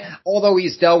to, although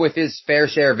he's dealt with his fair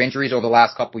share of injuries over the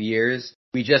last couple of years,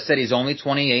 we just said he's only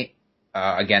 28.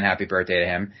 Again, happy birthday to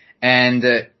him. And,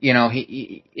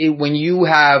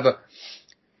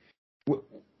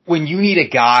 when you need a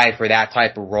guy for that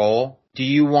type of role, do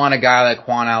you want a guy like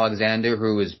Quan Alexander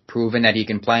who has proven that he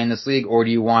can play in this league, or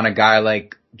do you want a guy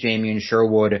like Jamien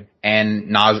Sherwood and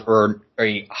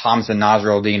Hamza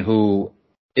Nasruddin who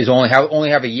is only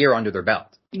have a year under their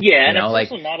belt? Yeah, and it's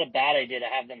also not a bad idea to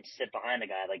have them sit behind a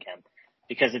guy like him,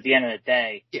 because at the end of the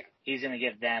day, he's going to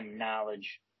give them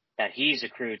knowledge that he's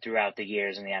accrued throughout the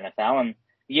years in the NFL. And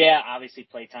obviously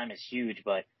playtime is huge,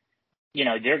 but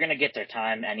they're going to get their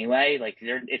time anyway. Like,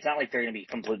 it's not like they're going to be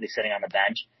completely sitting on the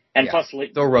bench. And plus,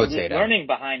 they'll rotate learning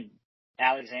behind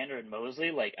Alexander and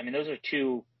Mosley, those are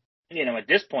two, at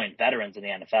this point, veterans in the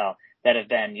NFL that have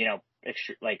been,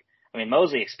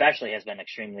 Mosley especially has been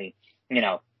extremely,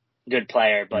 good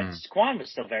player, but Quan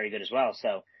was still very good as well.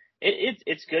 So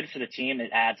it's good for the team.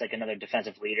 It adds like another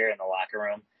defensive leader in the locker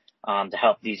room, to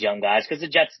help these young guys, because the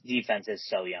Jets defense is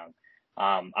so young.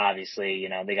 Obviously,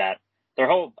 they got their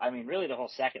whole, the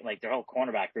whole second, their whole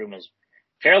cornerback room is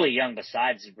fairly young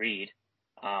besides Reed.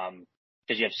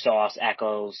 Because you have Sauce,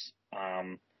 Echols,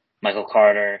 Michael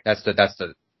Carter. That's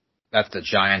the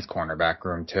Giants cornerback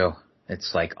room too.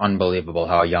 It's like unbelievable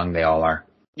how young they all are.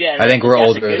 Yeah, I think we're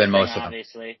older than most of them,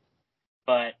 obviously.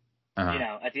 But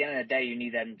at the end of the day, you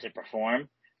need them to perform.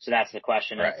 So that's the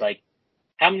question. Right. It's like,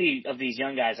 how many of these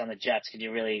young guys on the Jets can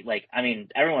you really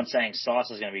everyone's saying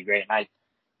Sauce is going to be great, and I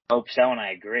hope so, and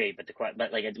I agree. But at the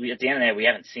end of the day, we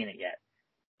haven't seen it yet.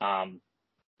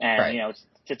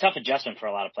 It's a tough adjustment for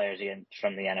a lot of players again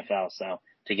from the NFL. So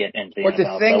to get into the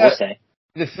NFL, we'll see.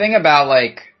 the thing about,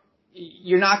 like,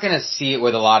 you're not going to see it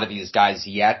with a lot of these guys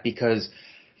yet, because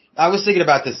I was thinking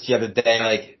about this the other day,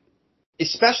 like,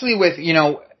 especially with,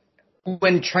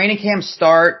 when training camps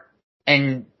start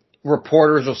and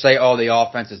reporters will say, oh, the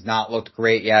offense has not looked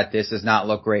great yet, this has not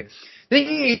looked great. I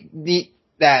think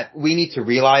that we need to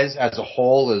realize as a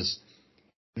whole is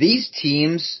these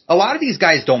teams, a lot of these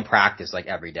guys don't practice, like,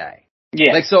 every day.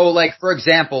 Yeah. Like, so, like, for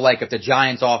example, like, if the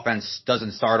Giants offense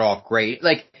doesn't start off great,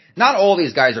 like, not all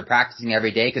these guys are practicing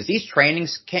every day, because these training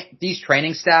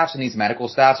staffs and these medical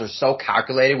staffs are so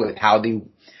calculated with how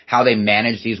they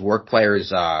manage these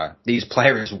players'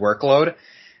 workload,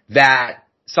 that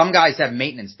some guys have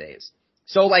maintenance days.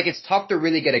 So, like, it's tough to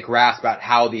really get a grasp about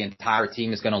how the entire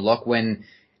team is going to look when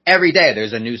every day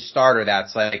there's a new starter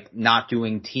that's, like, not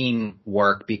doing team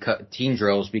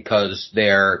drills because they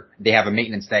have a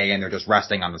maintenance day and they're just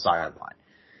resting on the sideline.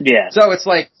 Yeah. So it's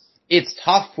like, it's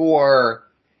tough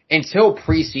until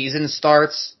preseason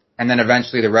starts and then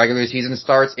eventually the regular season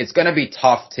starts, it's going to be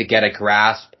tough to get a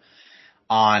grasp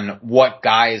on what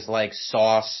guys like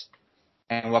Sauce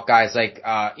and what guys like,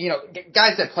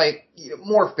 guys that play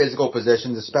more physical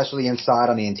positions, especially inside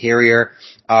on the interior,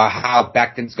 how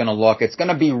Becton's going to look. It's going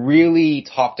to be really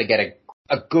tough to get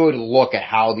a good look at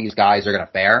how these guys are going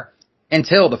to fare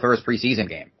until the first preseason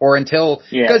game, or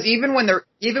because even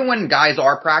when guys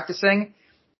are practicing,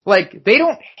 like, they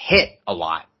don't hit a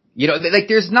lot. Like,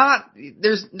 there's not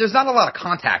a lot of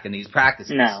contact in these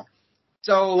practices. No.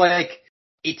 So, like,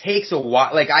 it takes a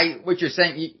while. Like, what you're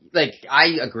saying, like,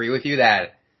 I agree with you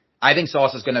that I think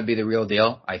Sauce is going to be the real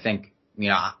deal. I think,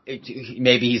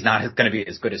 maybe he's not going to be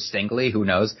as good as Stingley, who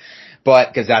knows,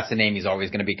 because that's the name he's always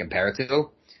going to be compared to.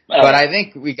 Oh. But I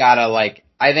think we gotta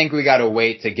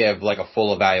wait to give, like, a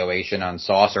full evaluation on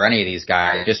Sauce or any of these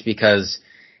guys, just because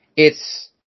it's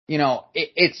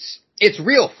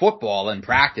real football in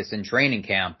practice and training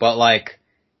camp, but, like,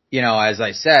 as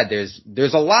I said,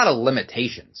 there's a lot of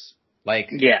limitations.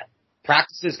 Like,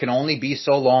 practices can only be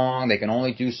so long. They can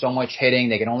only do so much hitting.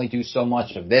 They can only do so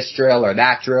much of this drill or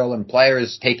that drill, and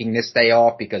players taking this day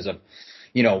off because of,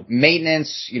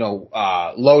 maintenance,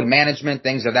 load management,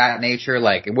 things of that nature,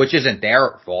 like, which isn't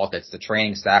their fault. It's the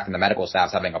training staff and the medical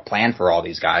staff's having a plan for all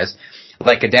these guys.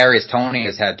 Like, Kadarius Toney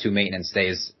has had 2 maintenance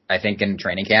days, I think, in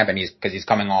training camp, and because he's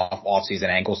coming off-season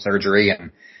ankle surgery,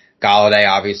 and Golladay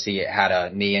obviously had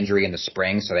a knee injury in the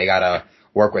spring, so they gotta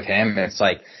work with him. And it's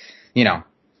like,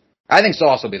 I think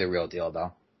Sauce will be the real deal,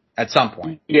 though, at some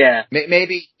point. Yeah.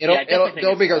 Maybe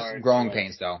there'll be some growing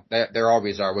pains, though. There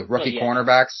always are. With rookie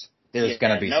cornerbacks, there's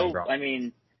gonna be some growing. I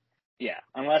mean,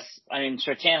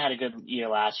 Surtain had a good year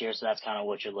last year, so that's kind of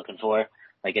what you're looking for,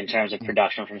 like, in terms of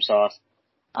production from Sauce.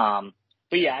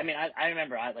 But yeah, I mean, I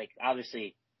remember,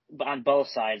 obviously, on both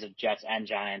sides of Jets and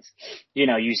Giants,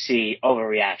 you see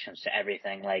overreactions to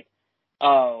everything. Like,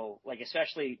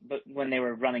 especially when they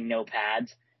were running no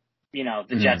pads,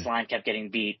 the Jets line kept getting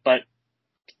beat. But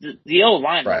the old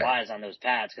line relies on those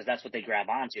pads because that's what they grab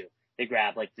onto. They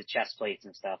grab, like, the chest plates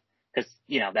and stuff because,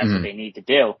 that's what they need to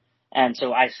do. And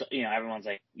so everyone's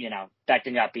like,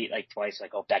 Becton got beat, like, twice,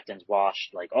 like, oh, Becton's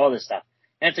washed, like, all this stuff.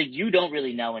 And it's like, you don't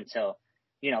really know until,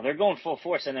 they're going full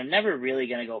force, and they're never really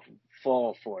going to go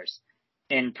full force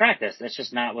in practice. That's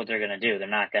just not what they're going to do. They're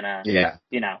not going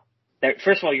to,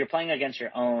 first of all, you're playing against your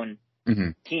own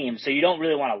team, so you don't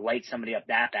really want to light somebody up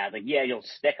that bad. Like, yeah, you'll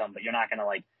stick them, but you're not going to,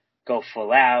 like, go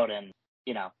full out. And,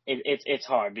 it's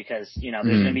hard because, there's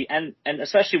going to be, and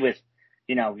especially with,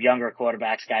 younger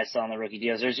quarterbacks, guys still on the rookie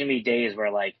deals, there's going to be days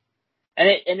where, like, and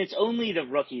it's only the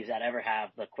rookies that ever have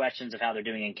the questions of how they're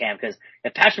doing in camp. Because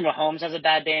if Patrick Mahomes has a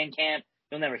bad day in camp,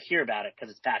 you'll never hear about it because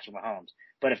it's Patrick Mahomes.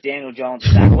 But if Daniel Jones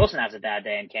or Zach Wilson has a bad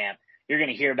day in camp, you're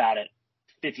going to hear about it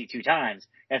 52 times.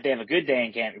 And if they have a good day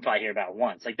in camp, you probably hear about it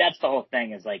once. Like, that's the whole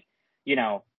thing is, like,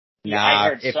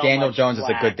 if Daniel Jones has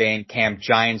a good day in camp,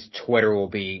 Giants Twitter will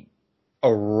be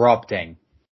erupting.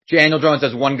 Daniel Jones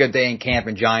has one good day in camp,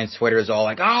 and Giants Twitter is all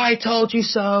like, oh, I told you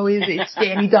so. It's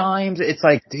Danny Dimes. It's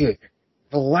like, dude,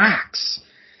 relax.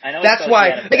 I know. That's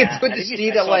why I think it's good to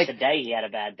see that, like, today he had a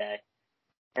bad day.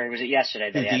 Or was it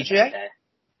yesterday that he had DJ? a bad day?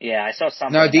 Yeah, I saw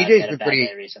something. No, DJ's been pretty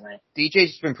recently.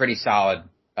 DJ's been pretty solid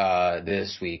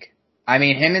this week. I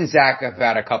mean, him and Zach have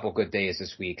had a couple good days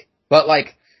this week, but,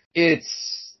 like,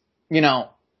 it's,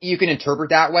 you can interpret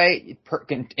that way,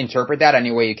 interpret that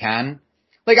any way you can.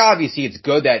 Like, obviously, it's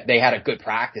good that they had a good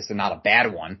practice and not a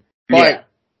bad one, but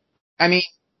I mean,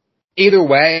 either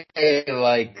way,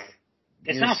 like,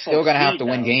 it's you're not still gonna have to though.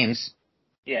 win games.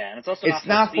 Yeah, and it's also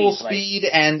not full speed,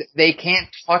 and they can't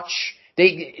touch.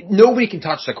 Nobody can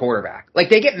touch the quarterback. Like,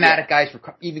 they get mad at guys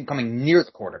for even coming near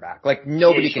the quarterback. Like,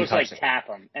 nobody can touch it. Tap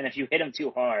them, and if you hit them too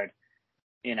hard,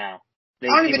 you know, I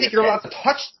don't even think you're allowed to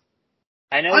touch.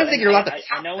 I know. I don't think you're allowed to.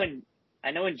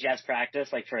 I know in Jets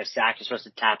practice, like for a sack, you're supposed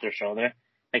to tap their shoulder.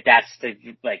 Like that's to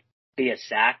like be a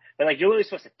sack. But like you're literally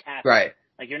supposed to tap. Right. Them.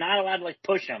 Like you're not allowed to like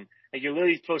push them. Like you're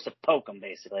literally supposed to poke them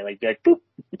basically. Like be like boop.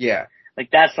 Yeah. Like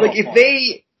that's the like whole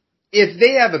point. if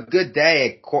they have a good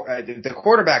day, the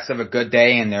quarterbacks have a good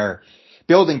day and they're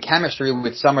building chemistry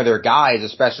with some of their guys,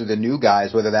 especially the new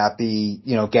guys, whether that be,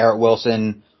 you know, Garrett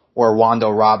Wilson or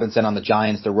Wando Robinson on the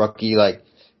Giants, the rookie, like,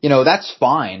 you know, that's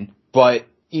fine, but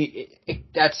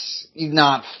that's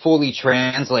not fully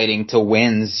translating to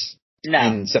wins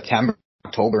in September,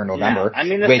 October, and November. No. I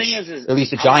mean, the which thing is at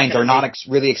least the Giants are not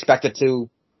really expected to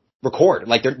record.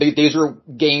 Like these are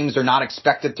games they're not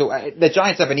expected to. The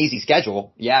Giants have an easy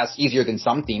schedule, yes, easier than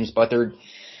some teams, but they're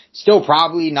still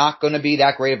probably not going to be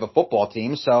that great of a football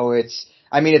team. So it's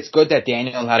good that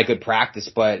Daniel had a good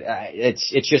practice, but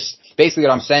it's just basically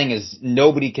what I'm saying is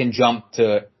nobody can jump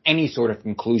to any sort of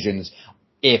conclusions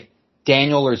if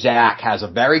Daniel or Zach has a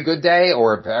very good day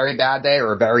or a very bad day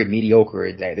or a very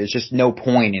mediocre day. There's just no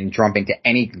point in jumping to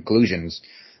any conclusions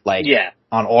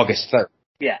on August 3rd.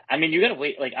 Yeah, I mean, you gotta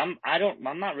wait. Like, I'm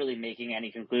not really making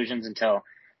any conclusions until,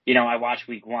 you know, I watch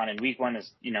week 1, and week 1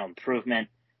 is, you know, improvement,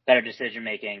 better decision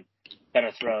making,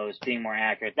 better throws, being more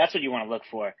accurate. That's what you want to look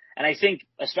for. And I think,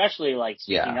 especially like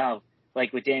speaking of,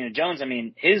 like with Daniel Jones, I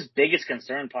mean, his biggest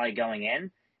concern probably going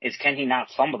in is can he not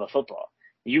fumble the football?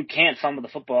 You can't fumble the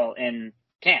football in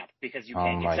camp because you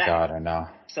can't get sacked. Oh my God, I know.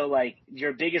 So like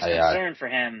your biggest concern for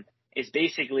him is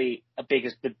basically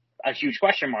a huge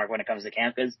question mark when it comes to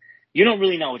camp because you don't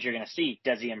really know what you're going to see.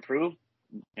 Does he improve?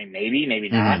 I mean, maybe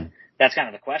not. Mm-hmm. That's kind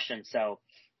of the question. So,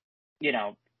 you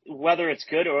know, whether it's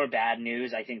good or bad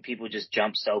news, I think people just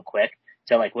jump so quick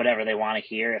to like whatever they want to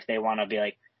hear. If they want to be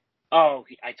like, oh,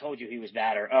 I told you he was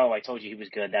bad, or oh, I told you he was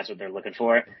good. That's what they're looking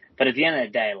for. But at the end of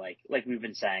the day, like we've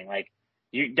been saying, like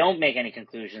you don't make any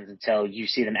conclusions until you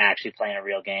see them actually playing a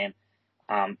real game.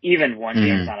 Even one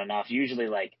game's not enough. Usually,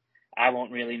 like I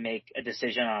won't really make a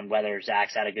decision on whether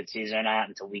Zach's had a good season or not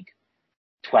until week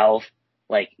 12.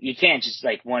 Like you can't just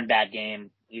like one bad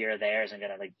game here or there isn't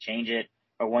gonna like change it,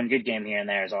 or one good game here and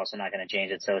there is also not gonna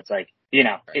change it. So it's like, you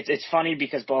know, it's funny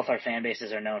because both our fan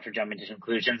bases are known for jumping to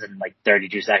conclusions in like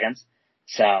 32 seconds.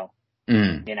 So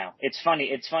you know, it's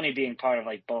funny being part of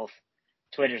like both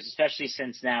Twitters, especially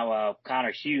since now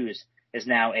Connor Hughes is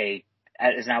now with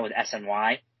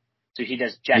SNY, so he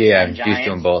does Jets and Giants. Yeah, he's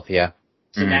doing both. Yeah.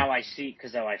 So now I see,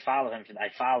 because I followed him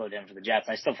for the Jets.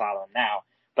 I still follow him now,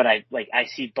 but I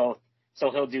see both.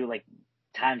 So he'll do like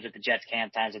times with the Jets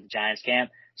camp, times with the Giants camp.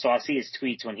 So I'll see his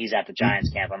tweets when he's at the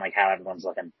Giants camp on like how everyone's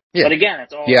looking. Yeah. But again,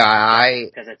 it's all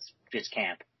because it's just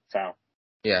camp. So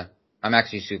yeah, I'm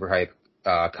actually super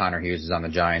hyped. Connor Hughes is on the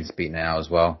Giants beat now as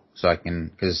well, so I can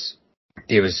because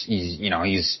he was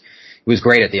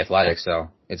great at the Athletics,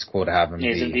 so it's cool to have him.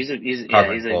 He's a good guy.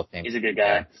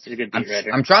 Yeah. He's a good beat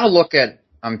writer. I'm trying to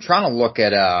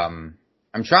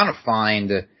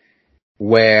find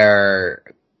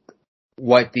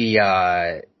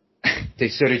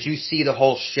so did you see the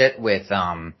whole shit with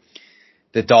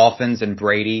the Dolphins and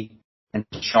Brady and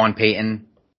Sean Payton?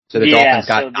 So the Dolphins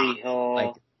got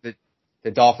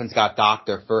the Dolphins got docked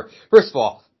first of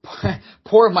all,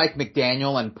 poor Mike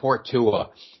McDaniel and poor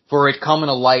Tua for it coming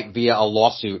to light via a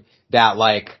lawsuit that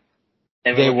like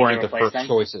they weren't the first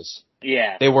choices.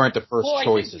 Yeah. They weren't the first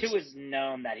choices. I think Tua's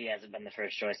known that he hasn't been the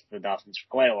first choice for the Dolphins for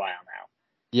quite a while now.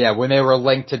 Yeah, when they were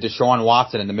linked to Deshaun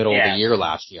Watson in the middle of the year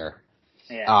last year.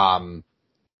 Yeah.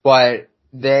 But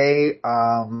they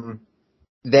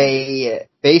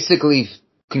basically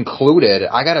concluded,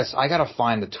 I gotta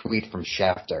find the tweet from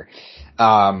Schefter.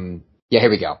 Here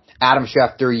we go. Adam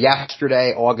Schefter,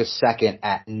 yesterday, August 2nd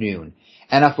at noon.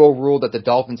 NFL ruled that the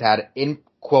Dolphins had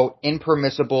quote,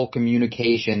 impermissible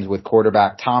communications with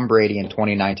quarterback Tom Brady in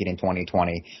 2019 and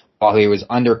 2020 while he was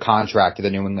under contract to the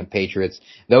New England Patriots.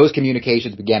 Those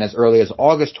communications began as early as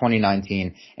August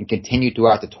 2019 and continued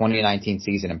throughout the 2019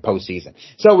 season and postseason.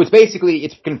 So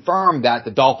it's confirmed that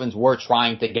the Dolphins were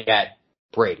trying to get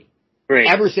Brady.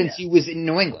 Ever since he was in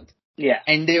New England. Yeah.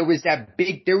 And there was that,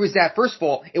 first of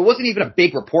all, it wasn't even a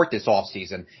big report this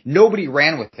offseason. Nobody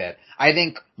ran with it. I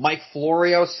think Mike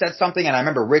Florio said something, and I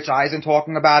remember Rich Eisen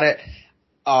talking about it.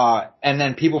 And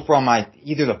then people from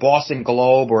either the Boston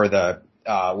Globe or the,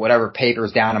 whatever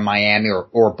papers down in Miami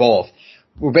or both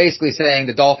were basically saying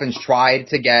the Dolphins tried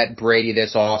to get Brady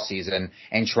this offseason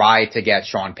and tried to get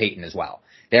Sean Payton as well.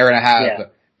 They're going to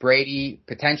have Brady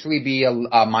potentially be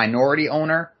a minority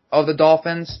owner of the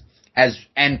Dolphins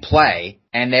and play,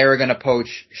 and they were going to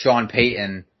poach Sean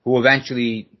Payton, who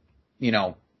eventually,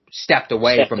 stepped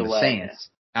away from the Saints.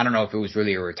 I don't know if it was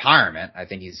really a retirement. I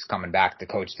think he's coming back to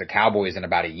coach the Cowboys in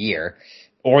about a year,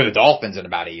 or the Dolphins in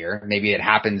about a year. Maybe it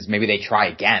happens. Maybe they try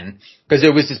again, because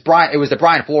it was the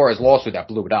Brian Flores lawsuit that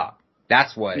blew it up.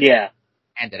 That's what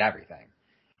ended everything.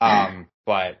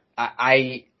 But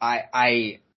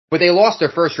but they lost their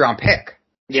first round pick.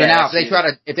 So now if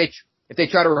they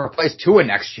try to replace Tua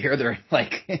next year, they're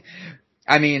like,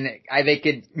 I mean, they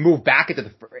could move back into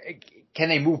can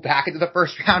they move back into the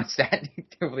first round instead?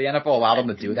 Will the NFL allow them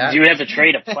to do that? You would have to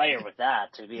trade a player with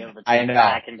that to be able to take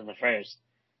back into the first.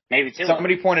 Maybe two.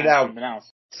 Somebody pointed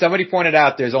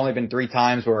out there's only been 3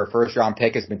 times where a first round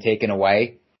pick has been taken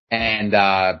away, and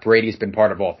Brady's been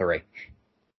part of all 3.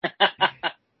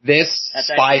 This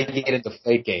Spygate and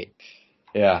Deflategate.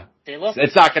 Yeah. They lost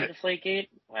it's not gonna Deflategate?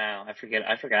 Wow, I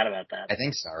forgot about that. I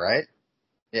think so, right?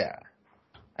 Yeah.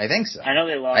 I think so. I know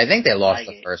they lost. I think they lost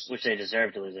Spygate, the first, which they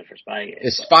deserved to lose it for Spygate.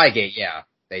 It's Spygate, yeah,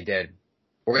 they did.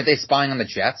 Or were they spying on the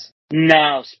Jets?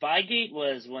 No, Spygate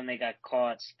was when they got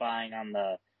caught spying on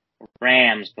the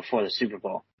Rams before the Super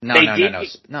Bowl. No. So let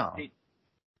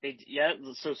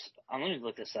me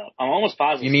look this up. I'm almost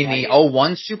positive. You mean the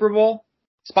 2001 Super Bowl?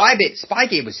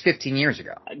 Spygate was 15 years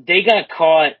ago. They got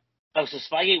caught. Oh, so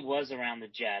Spygate was around the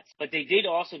Jets, but they did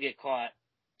also get caught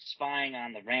spying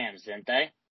on the Rams, didn't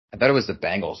they? I thought it was the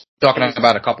Bengals. Talking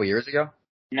about a couple years ago?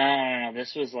 No.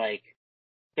 This was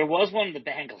there was one of the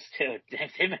Bengals too.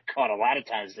 They've been caught a lot of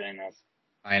times doing this.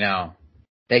 I know.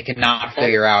 They cannot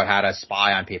figure out how to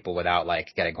spy on people without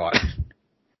getting caught.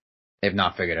 They've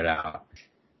not figured it out.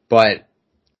 But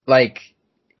I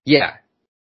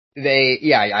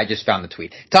just found the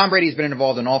tweet. Tom Brady's been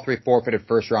involved in all 3 forfeited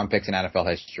first-round picks in NFL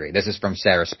history. This is from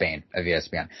Sarah Spain of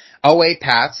ESPN. 08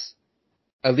 Pats,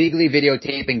 illegally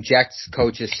videotaping Jets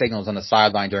coaches' signals on the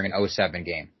sideline during an 07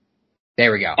 game.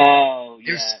 There we go. Oh, yeah.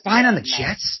 They're spying on the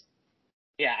Jets?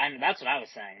 Yeah, that's what I was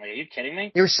saying. Are you kidding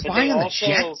me? They were spying on the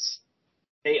Jets?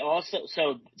 They also,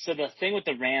 so the thing with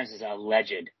the Rams is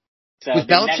alleged. So was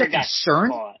Belichick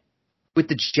concerned with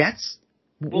the Jets?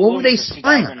 What were they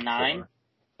spying on for?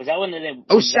 Was that when the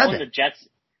Jets?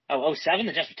 07,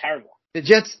 the Jets were terrible. The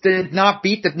Jets did not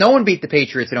no one beat the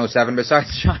Patriots in 07 besides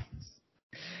the Giants.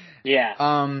 Yeah.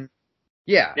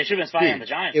 Yeah. They should have been spying on the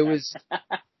Giants. It was,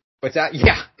 what's that?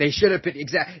 Yeah, they should have been,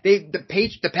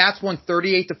 the Pats won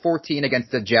 38-14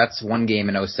 against the Jets one game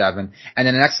in 07, and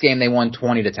then the next game they won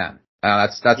 20-10.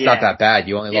 That's not that bad.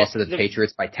 You only lost to the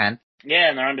Patriots by 10. Yeah,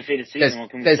 and their undefeated season.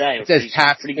 What can we say? It says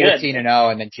Pats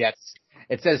 14-0, and then Jets.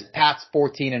 It says Pats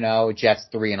 14-0, Jets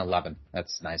 3-11.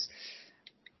 That's nice.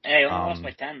 Hey, only lost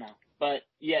by 10 though. But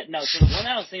yeah, no. So the one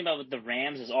I was thinking about with the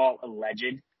Rams is all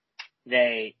alleged.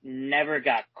 They never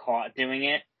got caught doing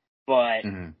it, but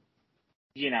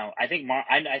I think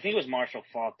I think it was Marshall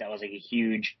Faulk that was a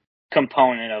huge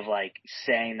component of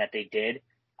saying that they did.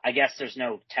 I guess there's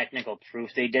no technical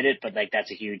proof they did it, but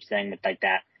that's a huge thing with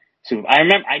that. So I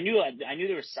remember I knew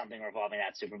there was something revolving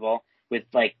that Super Bowl with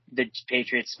the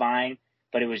Patriots spying,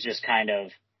 but it was just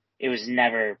it was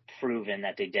never proven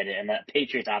that they did it, and the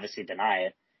Patriots obviously deny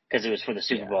it because it was for the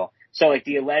Super Bowl. So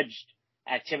the alleged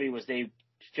activity was they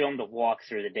filmed a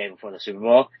walkthrough the day before the Super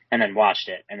Bowl and then watched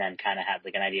it and then kind of had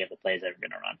an idea of the plays they were going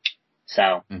to run.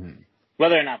 So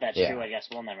whether or not that's true, I guess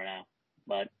we'll never know.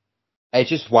 But it's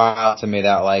just wild to me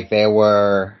that they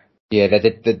were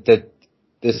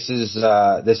this is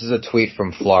a tweet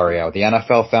from Florio. The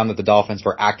NFL found that the Dolphins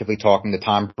were actively talking to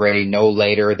Tom Brady no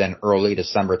later than early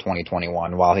December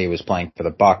 2021 while he was playing for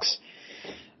the Bucs.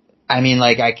 I mean,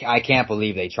 I can't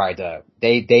believe they tried to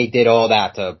they did all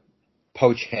that to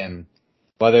poach him,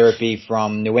 whether it be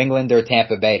from New England or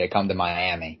Tampa Bay, to come to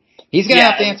Miami. He's gonna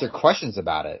have to answer questions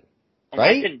about it,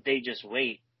 right? Why didn't they just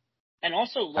wait? And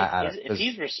also, if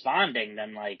he's responding,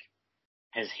 then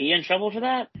is he in trouble for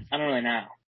that? I don't really know.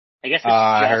 I guess it's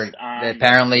I heard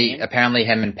apparently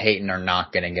him and Peyton are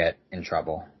not going to get in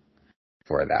trouble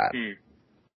for that.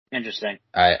 Interesting.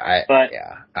 I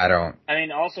don't. I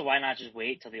mean, also, why not just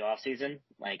wait till the off season,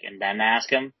 and then ask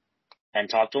him and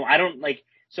talk to him? I don't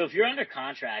So if you're under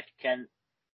contract,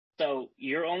 so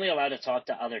you're only allowed to talk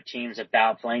to other teams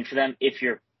about playing for them if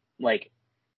you're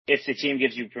if the team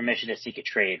gives you permission to seek a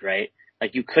trade, right?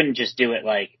 You couldn't just do it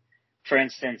for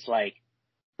instance,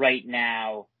 right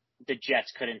now, the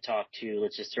Jets couldn't talk to,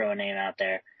 let's just throw a name out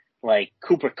there,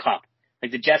 Cooper Kupp.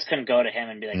 The Jets couldn't go to him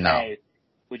and be hey,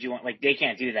 would you want, they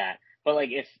can't do that. But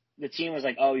if the team was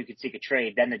oh, you could seek a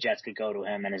trade, then the Jets could go to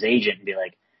him and his agent and be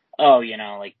oh,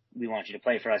 we want you to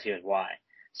play for us, here's why.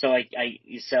 So I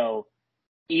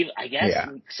guess,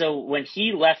 so when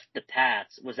he left the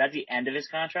Pats, was that the end of his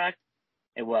contract?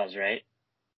 It was, right?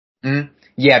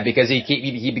 Yeah, because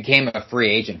he became a free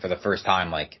agent for the first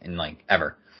time, in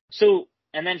ever. So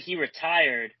and then he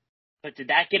retired. But did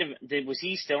that get him? Was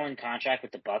he still in contract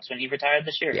with the Bucks when he retired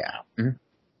this year? Yeah. Mm-hmm.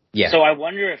 Yeah. So I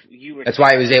wonder if you retire. That's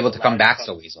why he was able to come back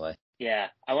so easily. Yeah.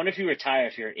 I wonder if you retire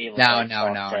if you're able No.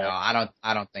 to.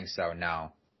 I don't think so.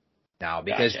 No,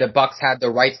 because the Bucks had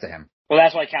the rights to him. Well,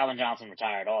 that's why Calvin Johnson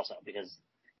retired also, because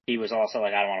he was also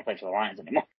like, I don't want to play for the Lions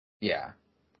anymore. Yeah.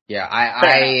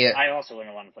 I also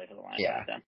wouldn't want to play for the Lions back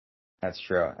then. That's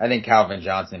true. I think Calvin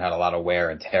Johnson had a lot of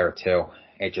wear and tear too.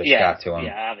 It just got to him.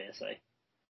 Yeah, obviously.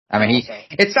 I mean,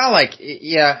 it's not like,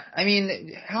 I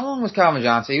mean, how long was Calvin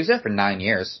Johnson? He was there for 9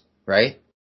 years, right?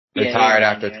 Yeah, Retired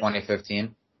after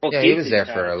 2015. Well, he was there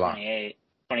for a long.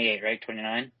 28, right?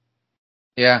 29?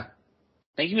 Yeah.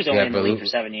 I think he was only in the league for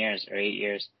 7 years or 8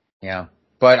 years. Yeah.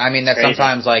 But I mean, that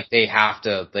sometimes like they have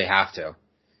to.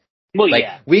 Well, like,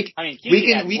 yeah. We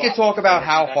can talk about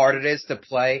how hard it is to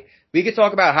play. We could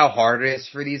talk about how hard it is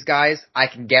for these guys. I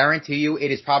can guarantee you it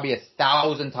is probably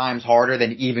 1,000 times harder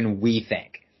than even we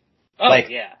think. Oh, like,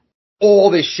 yeah. All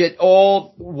this shit,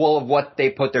 all of what they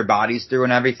put their bodies through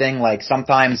and everything. Like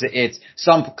sometimes it's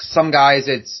some guys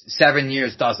it's 7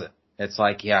 years doesn't. It's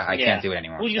like, I can't do it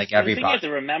anymore. Well, like the thing you have to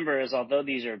remember is although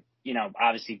these are,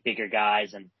 obviously bigger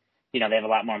guys and, they have a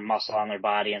lot more muscle on their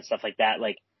body and stuff like that.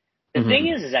 Like the thing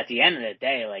is at the end of the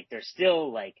day, like they're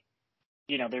still like,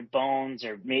 their bones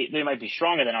they might be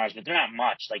stronger than ours, but they're not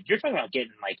much. Like you're talking about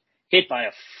getting like hit by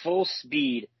a full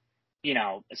speed,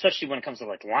 especially when it comes to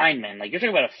like linemen, like you're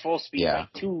talking about a full speed,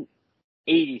 like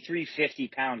 280, 350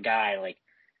 pound guy, like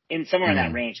in somewhere in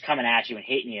that range coming at you and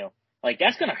hitting you. Like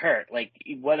that's going to hurt. Like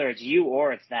whether it's you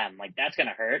or it's them, like that's going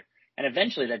to hurt. And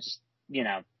eventually that just,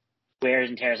 wears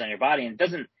and tears on your body. And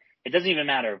it doesn't even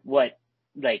matter what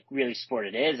like really sport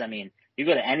it is. I mean, you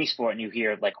go to any sport and you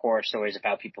hear like horror stories of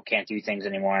how people can't do things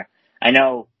anymore. I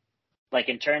know like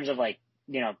in terms of like,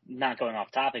 not going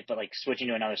off topic, but like switching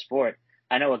to another sport.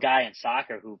 I know a guy in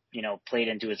soccer who, played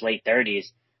into his late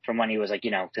 30s from when he was like,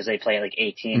 cause they play at like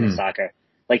 18 in soccer.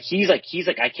 Like he's like,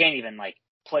 I can't even like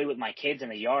play with my kids in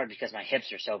the yard because my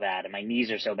hips are so bad and my knees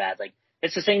are so bad. Like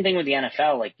it's the same thing with the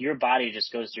NFL. Like your body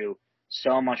just goes through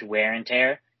so much wear and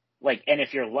tear. Like, and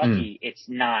if you're lucky, it's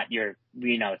not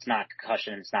it's not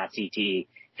concussion, it's not CTE.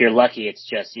 If you're lucky, it's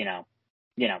just,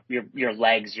 your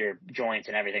legs, your joints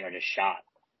and everything are just shot.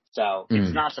 So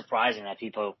it's not surprising that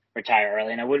people retire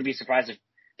early. And I wouldn't be surprised if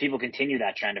people continue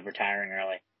that trend of retiring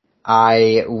early.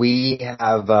 We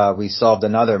solved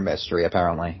another mystery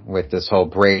apparently with this whole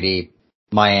Brady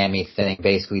Miami thing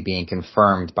basically being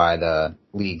confirmed by the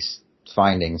league's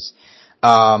findings.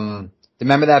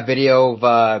 Remember that video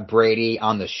of Brady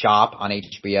on The Shop on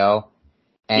HBO?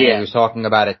 And he was talking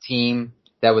about a team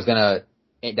that was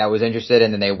interested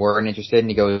and then they weren't interested, and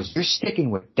he goes, "You're sticking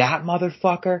with that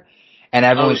motherfucker?" And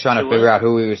everyone was trying to figure out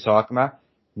who he was talking about.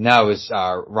 No, it was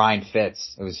Ryan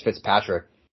Fitz. It was Fitzpatrick.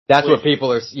 That's what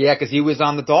people are. Yeah, because he was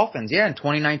on the Dolphins. Yeah, in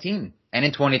 2019 and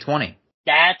in 2020.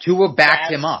 Tua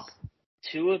backed him up.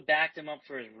 Tua backed him up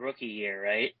for his rookie year,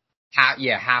 right?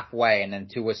 Halfway, and then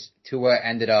Tua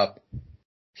ended up.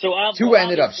 Tua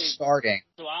ended up starting.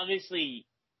 So obviously,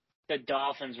 the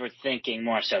Dolphins were thinking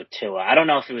more so Tua. I don't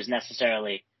know if it was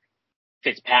necessarily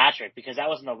Fitzpatrick because that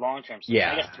wasn't the long-term solution.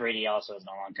 Yeah. I guess Brady also is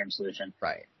no long-term solution.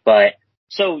 Right. But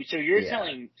so you're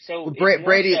telling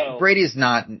Brady's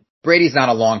not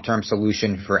a long-term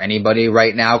solution for anybody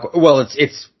right now. Well,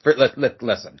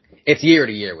 listen, it's year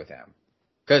to year with him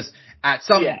because at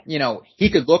some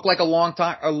he could look like a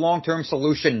long-term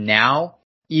solution now,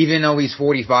 even though he's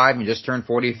 45 and just turned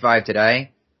 45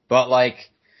 today. But like,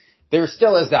 there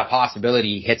still is that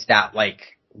possibility he hits that like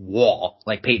wall,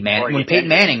 like Peyton Manning,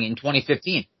 Manning in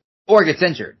 2015, or gets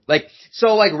injured. Like,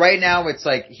 so like right now it's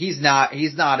like he's not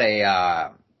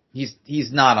a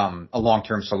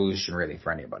long-term solution really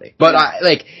for anybody. But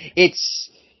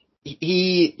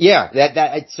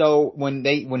so when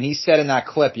he said in that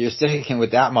clip, "You're sticking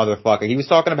with that motherfucker," he was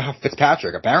talking about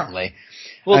Fitzpatrick apparently.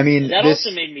 Well, I mean, that also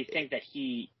made me think that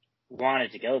he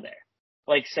wanted to go there.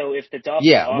 Like, so if the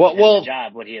Dolphins offered him the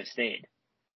job, would he have stayed?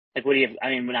 Like, would he have? I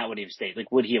mean, not would he have stayed.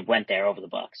 Like, would he have went there over the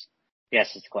Bucks?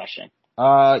 Yes, is the question.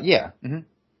 Yeah,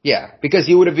 yeah, because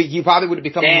he probably would have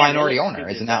become a minority owner.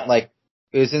 Isn't that like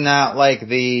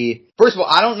the? First of all,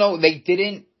 I don't know. They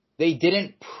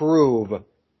didn't prove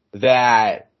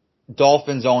that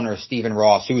Dolphins owner Stephen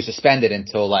Ross, who was suspended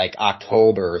until like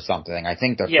October or something. I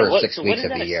think the first 6 weeks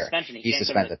of the year, he's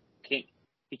suspended.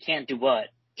 He can't do what?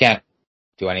 Can't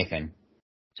do anything.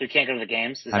 So he can't go to the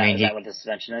games? Is that what the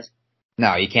suspension is?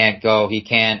 No, he can't go. He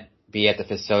can't be at the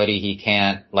facility. He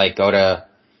can't like go to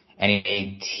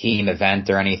any team event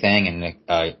or anything. And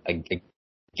a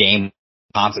game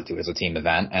constitute as a team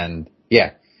event. And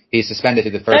yeah, He's suspended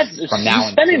to the first from now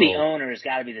suspending until. the owner has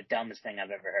got to be the dumbest thing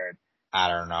I've ever heard. I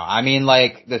don't know. I mean,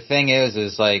 like the thing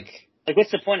is like. Like,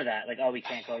 what's the point of that? Like, oh, we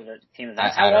can't go to the team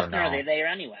events. I How don't often know. are they there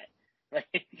anyway?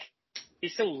 Like,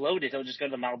 he's so loaded, he'll just go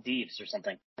to the Maldives or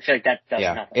something. I feel like that does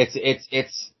nothing.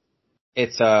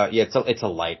 It's a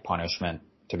light punishment,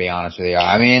 to be honest with you.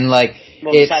 I mean, like,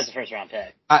 well, besides the first round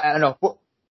pick. I don't know.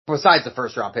 Besides the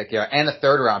first round pick, yeah, and the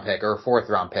third round pick or fourth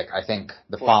round pick, I think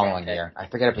the following year. I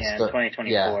forget if it's 2024.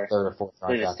 Yeah, third or fourth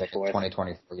round pick,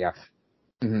 2024. Yeah.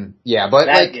 Mm-hmm. Yeah, but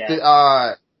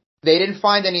they didn't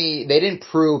find any. They didn't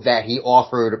prove that he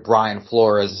offered Brian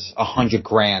Flores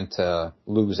 $100,000 to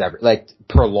lose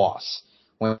per loss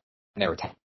when they were.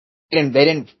 They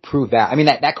didn't prove that. I mean,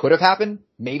 that could have happened.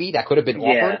 Maybe that could have been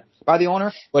offered by the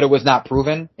owner, but it was not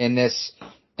proven in this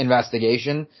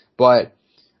investigation. But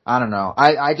I don't know.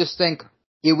 I just think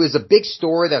it was a big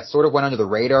story that sort of went under the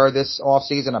radar this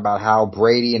offseason about how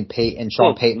Brady and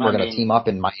Sean Payton were going to team up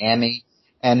in Miami,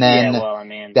 and then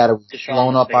that it was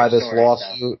blown up by this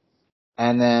lawsuit.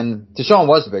 And then Deshaun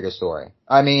was the biggest story.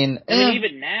 I mean,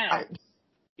 even now,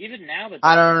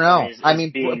 I don't know. I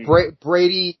mean,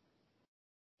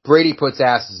 Brady puts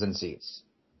asses in seats.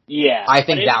 Yeah, I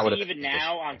think that would have. Even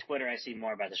now on Twitter, I see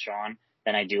more about Deshaun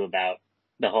than I do about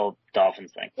the whole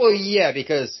Dolphins thing. Well,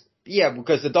 because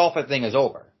the Dolphin thing is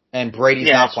over, and Brady's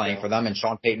not playing for them, and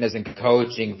Sean Payton isn't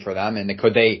coaching for them, and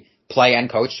could they play and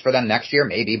coach for them next year?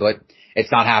 Maybe, but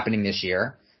it's not happening this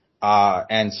year.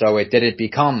 And so it didn't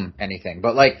become anything.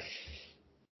 But like,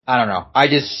 I don't know. I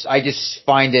just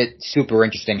find it super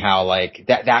interesting how like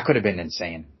that could have been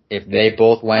insane if they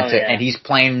both went and he's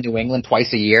playing New England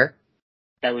twice a year.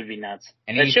 That would be nuts.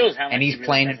 And that shows how much he's really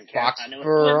playing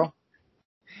Foxborough.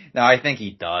 No, I think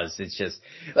he does. It's just,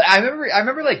 I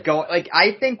remember like going, like,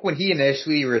 I think when he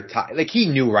initially retired, like he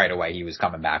knew right away he was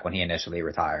coming back when he initially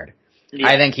retired. Yeah.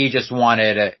 I think he just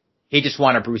wanted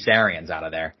Bruce Arians out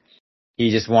of there. He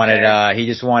just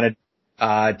wanted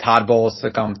Todd Bowles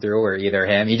to come through, or either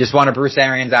him. He just wanted Bruce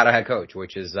Arians out of head coach,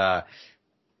 which is, I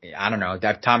don't know.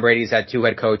 Tom Brady's had 2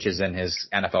 head coaches in his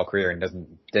NFL career and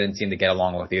didn't seem to get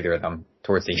along with either of them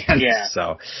towards the end. Yeah.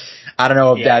 So I don't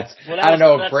know if that's, I don't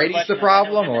know if Brady's the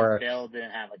problem or Bill didn't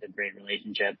have like a great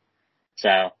relationship.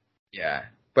 So. Yeah.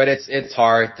 But it's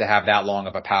hard to have that long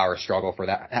of a power struggle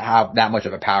have that much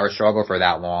of a power struggle for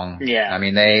that long. Yeah. I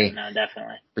mean,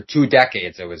 definitely. For 2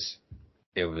 decades, it was,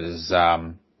 I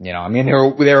mean, they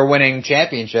were winning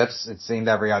championships, it seemed,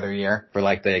 every other year, for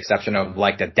like the exception of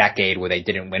like the decade where they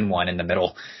didn't win one in the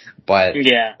middle. But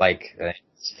like,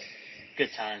 good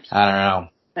times. I don't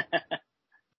know.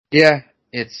 Yeah,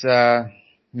 it's, I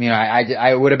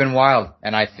would have been wild.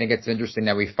 And I think it's interesting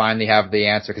that we finally have the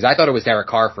answer, because I thought it was Derek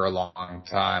Carr for a long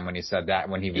time when he said that,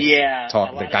 when he was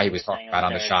the guy he was talking about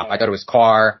on the shop. I thought it was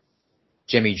Carr,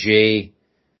 Jimmy G.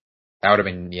 That would have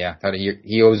been, I thought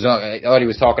he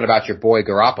was talking about your boy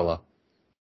Garoppolo.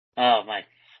 Oh my,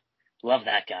 love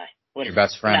that guy. Your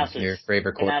best friend, your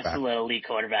favorite quarterback. An absolute elite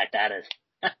quarterback that is.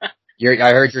 I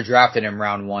heard you're drafting him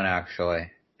round 1 actually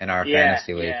in our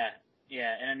fantasy league.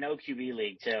 Yeah, in a no QB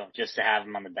league too, just to have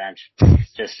him on the bench,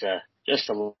 just to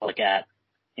look at,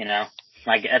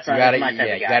 like that's not my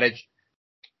type of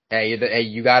guy.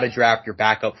 You gotta draft your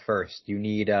backup first. You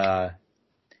need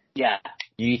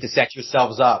You need to set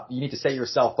yourselves up. You need to set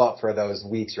yourself up for those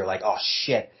weeks. You're like, oh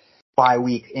shit,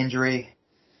 bye-week injury.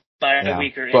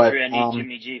 Bye-week or injury. I need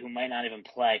Jimmy G, who might not even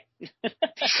play.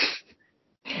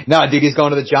 No, dude, he's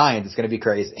going to the Giants. It's going to be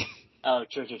crazy. Oh,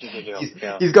 true.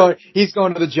 He's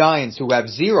going to the Giants, who have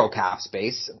 0 cap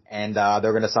space, and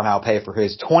they're going to somehow pay for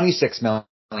his $26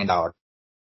 million.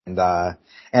 And they're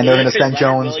going to send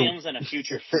Jones Williams and a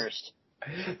future first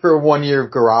for 1 year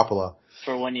of Garoppolo.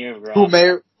 For 1 year of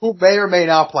Garoppolo. Who may or may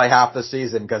not play half the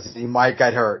season, because he might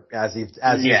get hurt, as he's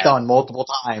done multiple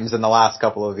times in the last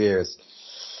couple of years.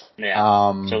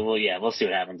 Yeah. So we'll see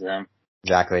what happens to him.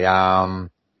 Exactly.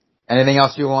 Anything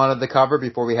else you wanted to cover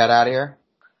before we head out of here?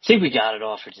 I think we got it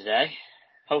all for today.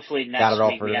 Hopefully next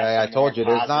week we have I told you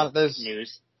there's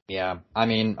news. Yeah. I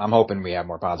mean, I'm hoping we have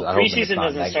more positive. Preseason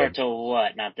doesn't start till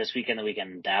what? Not this weekend, the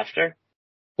weekend after?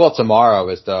 Well, tomorrow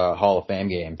is the Hall of Fame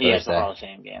game. Thursday. Yeah, it's the Hall of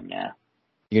Fame game, yeah.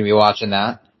 You gonna be watching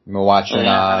that? We're watching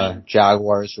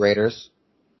Jaguars Raiders.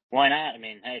 Why not? I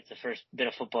mean, hey, it's the first bit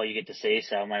of football you get to see,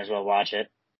 so I might as well watch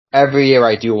it. Every year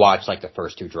I do watch like the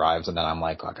first 2 drives, and then I'm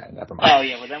like, okay, never mind. Oh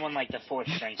yeah, well then when like the 4th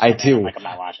string, I'm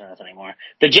not watching this anymore.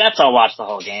 The Jets, I'll watch the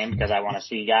whole game because I want to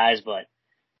see guys, but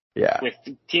with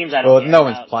teams I don't. Well, no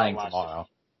one's playing tomorrow.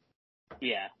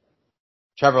 Yeah.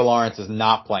 Trevor Lawrence is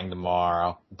not playing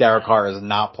tomorrow. Derek Carr is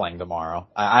not playing tomorrow.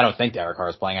 I don't think Derek Carr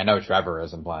is playing. I know Trevor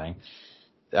isn't playing.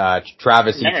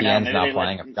 Travis Never know. Etienne's Maybe now they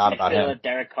playing. I forgot about they him. let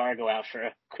Derek Carr go out for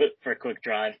a quick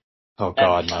drive. Oh That'd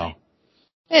God, be no. funny.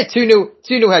 Yeah, two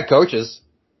new head coaches.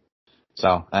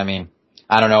 So, I mean,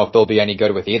 I don't know if they'll be any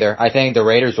good with either. I think the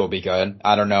Raiders will be good.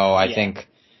 I don't know. I think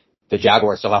the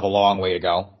Jaguars still have a long way to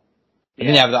go. I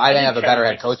think they have a better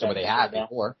head coach than what they had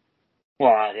before.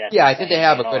 Well, yeah, I think they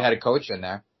have a good head coach in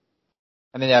there.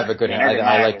 I think they have a good head.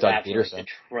 I like Doug Peterson.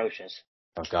 Atrocious.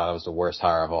 Oh God, that was the worst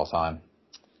hire of all time.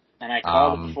 And I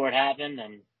called it before it happened,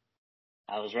 and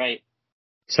I was right.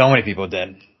 So many people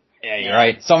did. Yeah, you're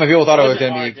right. So many people thought it was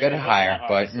going to be a good hire,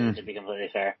 but to be completely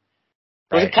fair.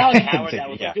 Right. Was it Colin Howard that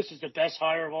was like, "This is the best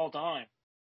hire of all time"?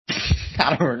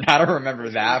 I don't remember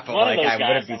that, but like I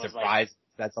wouldn't be surprised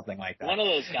if that's something like that. One of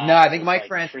those guys. No, I think Mike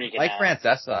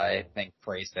Francesa, I think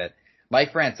praised it.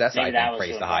 Mike Francesa, I think,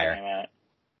 praised the hire.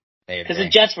 Because the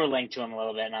Jets were linked to him a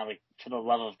little bit, and I was like, for the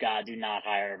love of God, do not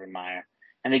hire Urban Meyer.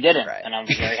 And they didn't, and I'm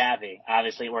very happy.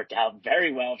 Obviously, it worked out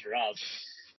very well for us.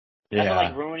 That's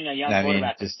like ruining a young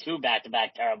quarterback with two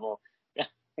back-to-back terrible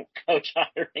coach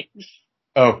hirings.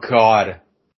 Oh God,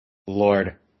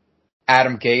 Lord,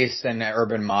 Adam Gase and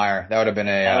Urban Meyer. That would have been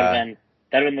that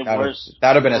would have been the worst.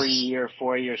 That would have been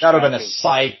 4 year. That would have been a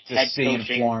sight to see in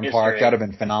Florham Park. That would have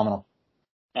been phenomenal.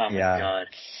 Oh my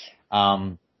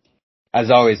God. As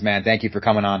always, man, thank you for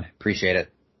coming on. Appreciate it.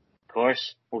 Of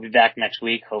course, we'll be back next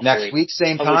week. Hopefully, next week,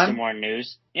 same time. Some more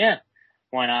news. Yeah,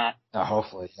 why not?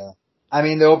 Hopefully, yeah. I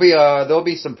mean, there'll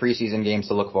be some preseason games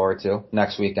to look forward to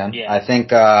next weekend. Yeah. I think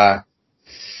the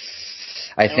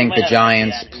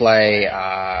Giants play.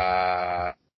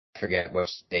 I forget what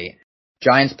date.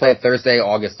 Giants play Thursday,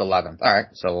 August 11th. All right,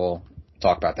 so we'll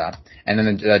talk about that. And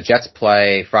then the Jets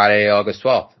play Friday, August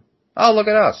 12th. Oh, look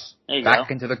at us! Back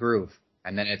into the groove.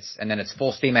 And then it's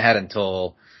full steam ahead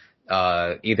until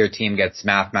either team gets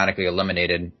mathematically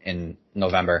eliminated in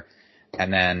November,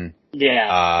 and then which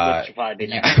will probably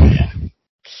be next year.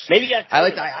 Maybe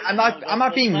I'm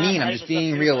not being mean. I'm just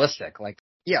being realistic. Like,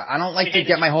 yeah, I don't like to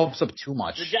get my hopes up too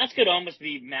much. The Jets could almost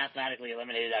be mathematically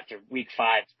eliminated after week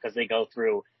 5 because they go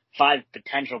through 5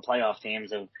 potential playoff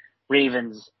teams of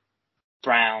Ravens,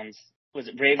 Browns. Was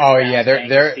it Ravens? Oh Browns, yeah,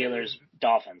 they're Steelers,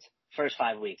 Dolphins. First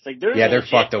 5 weeks. Like they're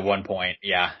fucked at one point.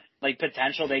 Yeah. Like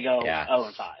potential, they go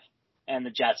 0-5, and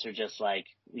the Jets are just like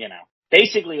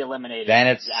basically eliminated. Then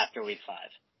it's after week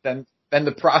 5. Then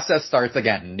the process starts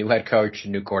again. New head coach,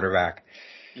 new quarterback.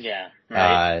 Yeah.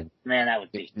 Right. Man, that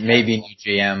would be maybe new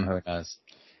GM. Who knows?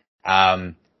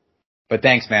 But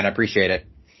thanks, man. I appreciate it.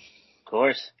 Of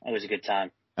course, it was a good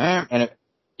time.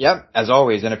 Yep, as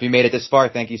always. And if you made it this far,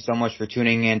 thank you so much for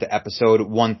tuning in to episode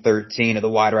 113 of the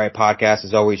Wide Right Podcast.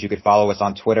 As always, you could follow us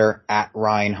on Twitter at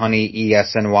Ryan Honey,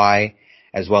 ESNY,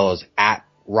 as well as at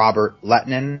Robert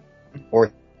Letnin,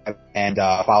 and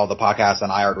follow the podcast on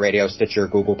iHeartRadio, Stitcher,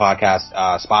 Google Podcasts,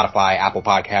 Spotify, Apple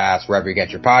Podcasts, wherever you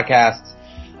get your podcasts.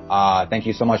 Thank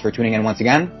you so much for tuning in once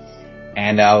again,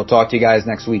 and I'll talk to you guys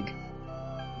next week.